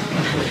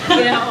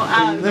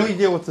 Let me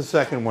deal with the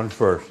second one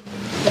first.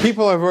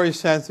 People are very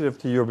sensitive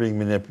to your being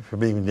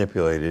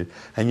manipulated,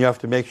 and you have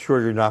to make sure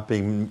you're not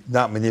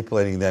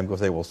manipulating them because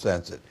they will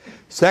sense it.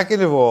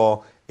 Second of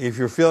all, if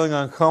you're feeling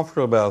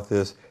uncomfortable about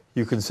this,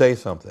 you can say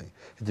something.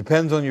 It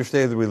depends on your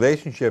state of the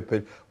relationship,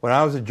 but when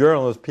I was a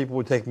journalist, people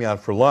would take me out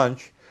for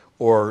lunch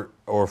or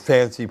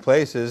fancy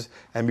places,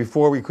 and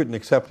before we couldn't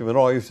accept them at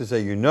all, I used to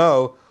say,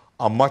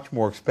 I'm much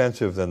more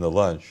expensive than the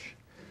lunch.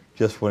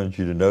 Just wanted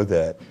you to know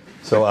that.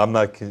 So I'm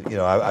not,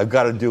 I've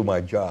got to do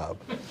my job,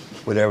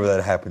 whatever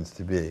that happens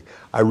to be.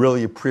 I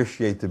really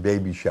appreciate the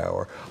baby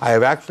shower. I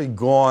have actually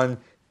gone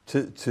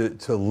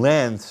to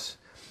lengths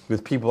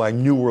with people I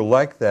knew were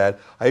like that.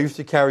 I used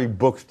to carry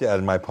books down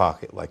in my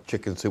pocket, like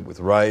Chicken Soup with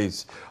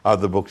Rice,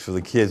 other books for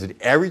the kids. And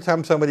every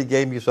time somebody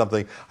gave me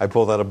something, I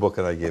pulled out a book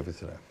and I gave it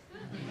to them.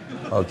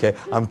 Okay?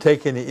 I'm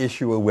taking the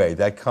issue away.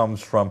 That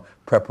comes from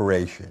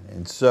preparation.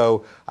 And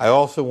so I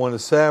also want to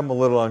say I'm a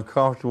little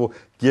uncomfortable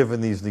given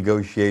these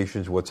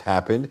negotiations, what's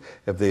happened,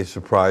 if they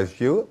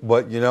surprised you.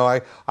 But,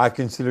 I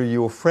consider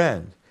you a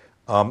friend.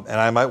 And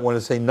I might want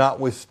to say,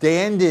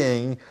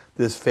 notwithstanding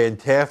this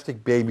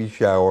fantastic baby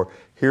shower,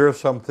 here are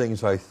some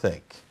things I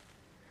think.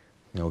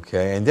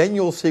 Okay? And then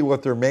you'll see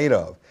what they're made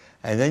of.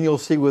 And then you'll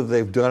see whether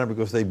they've done it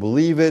because they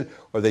believe it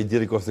or they did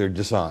it because they're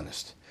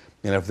dishonest.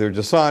 And if they're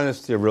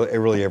dishonest,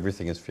 really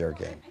everything is fair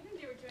game. I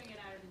think they were doing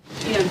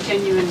it out of,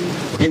 genuine.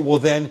 Okay,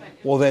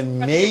 well then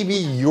maybe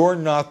you're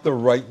not the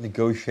right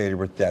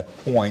negotiator at that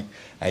point,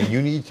 and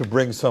you need to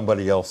bring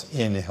somebody else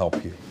in to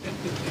help you,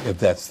 if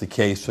that's the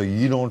case, so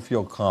you don't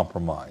feel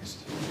compromised.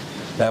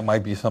 That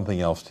might be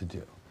something else to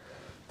do.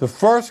 The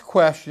first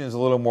question is a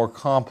little more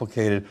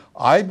complicated.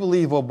 I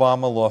believe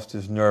Obama lost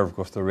his nerve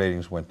because the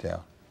ratings went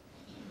down.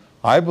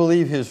 I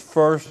believe his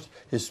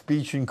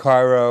speech in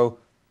Cairo,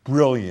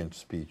 brilliant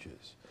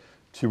speeches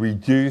to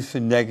reduce the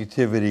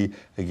negativity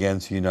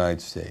against the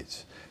United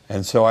States.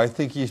 And so I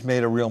think he's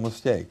made a real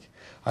mistake.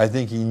 I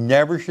think he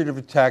never should have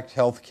attacked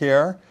health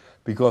care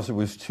because it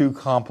was too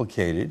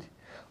complicated.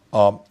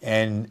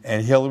 And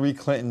Hillary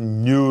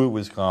Clinton knew it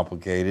was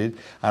complicated.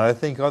 And I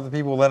think other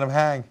people let him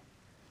hang.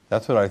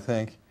 That's what I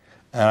think.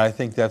 And I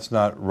think that's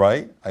not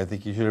right. I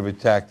think he should have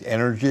attacked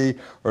energy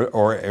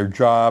or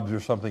jobs or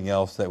something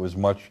else that was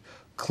much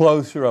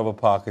closer of a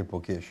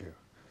pocketbook issue.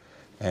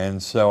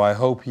 And so I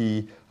hope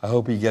he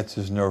gets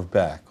his nerve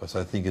back because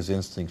I think his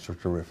instincts are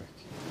terrific.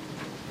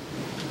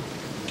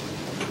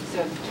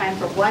 So time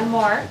for one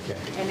more,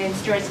 and then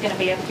Stuart's going to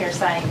be up here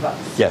signing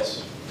books.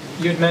 Yes.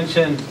 You had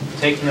mentioned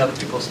taking other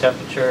people's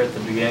temperature at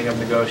the beginning of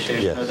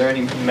negotiation. Yes. Are there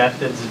any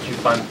methods that you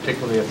find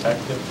particularly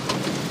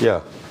effective?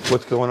 Yeah.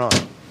 What's going on?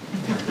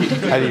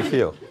 How do you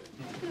feel?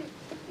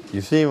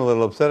 You seem a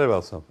little upset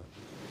about something.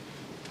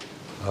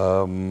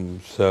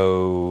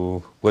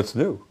 So what's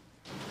new?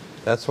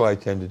 That's why I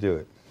tend to do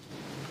it.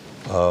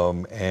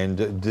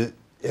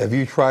 Have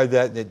you tried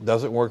that and it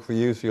doesn't work for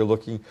you, so you're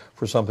looking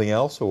for something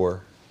else,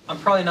 or? I'm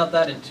probably not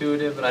that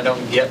intuitive, and I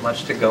don't get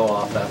much to go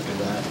off after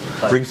that.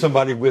 Bring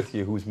somebody with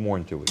you who's more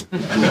intuitive. Do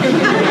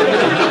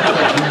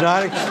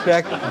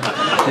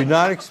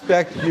not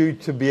expect you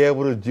to be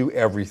able to do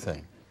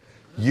everything.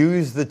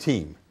 Use the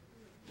team.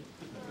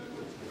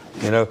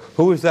 You know,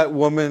 who was that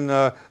woman,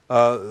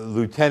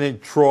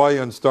 Lieutenant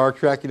Troy on Star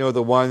Trek? You know,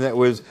 the one that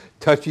was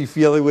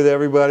touchy-feely with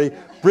everybody?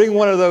 Bring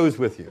one of those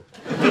with you.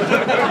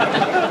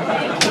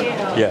 Thank you.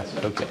 Yes,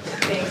 okay.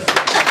 Thanks.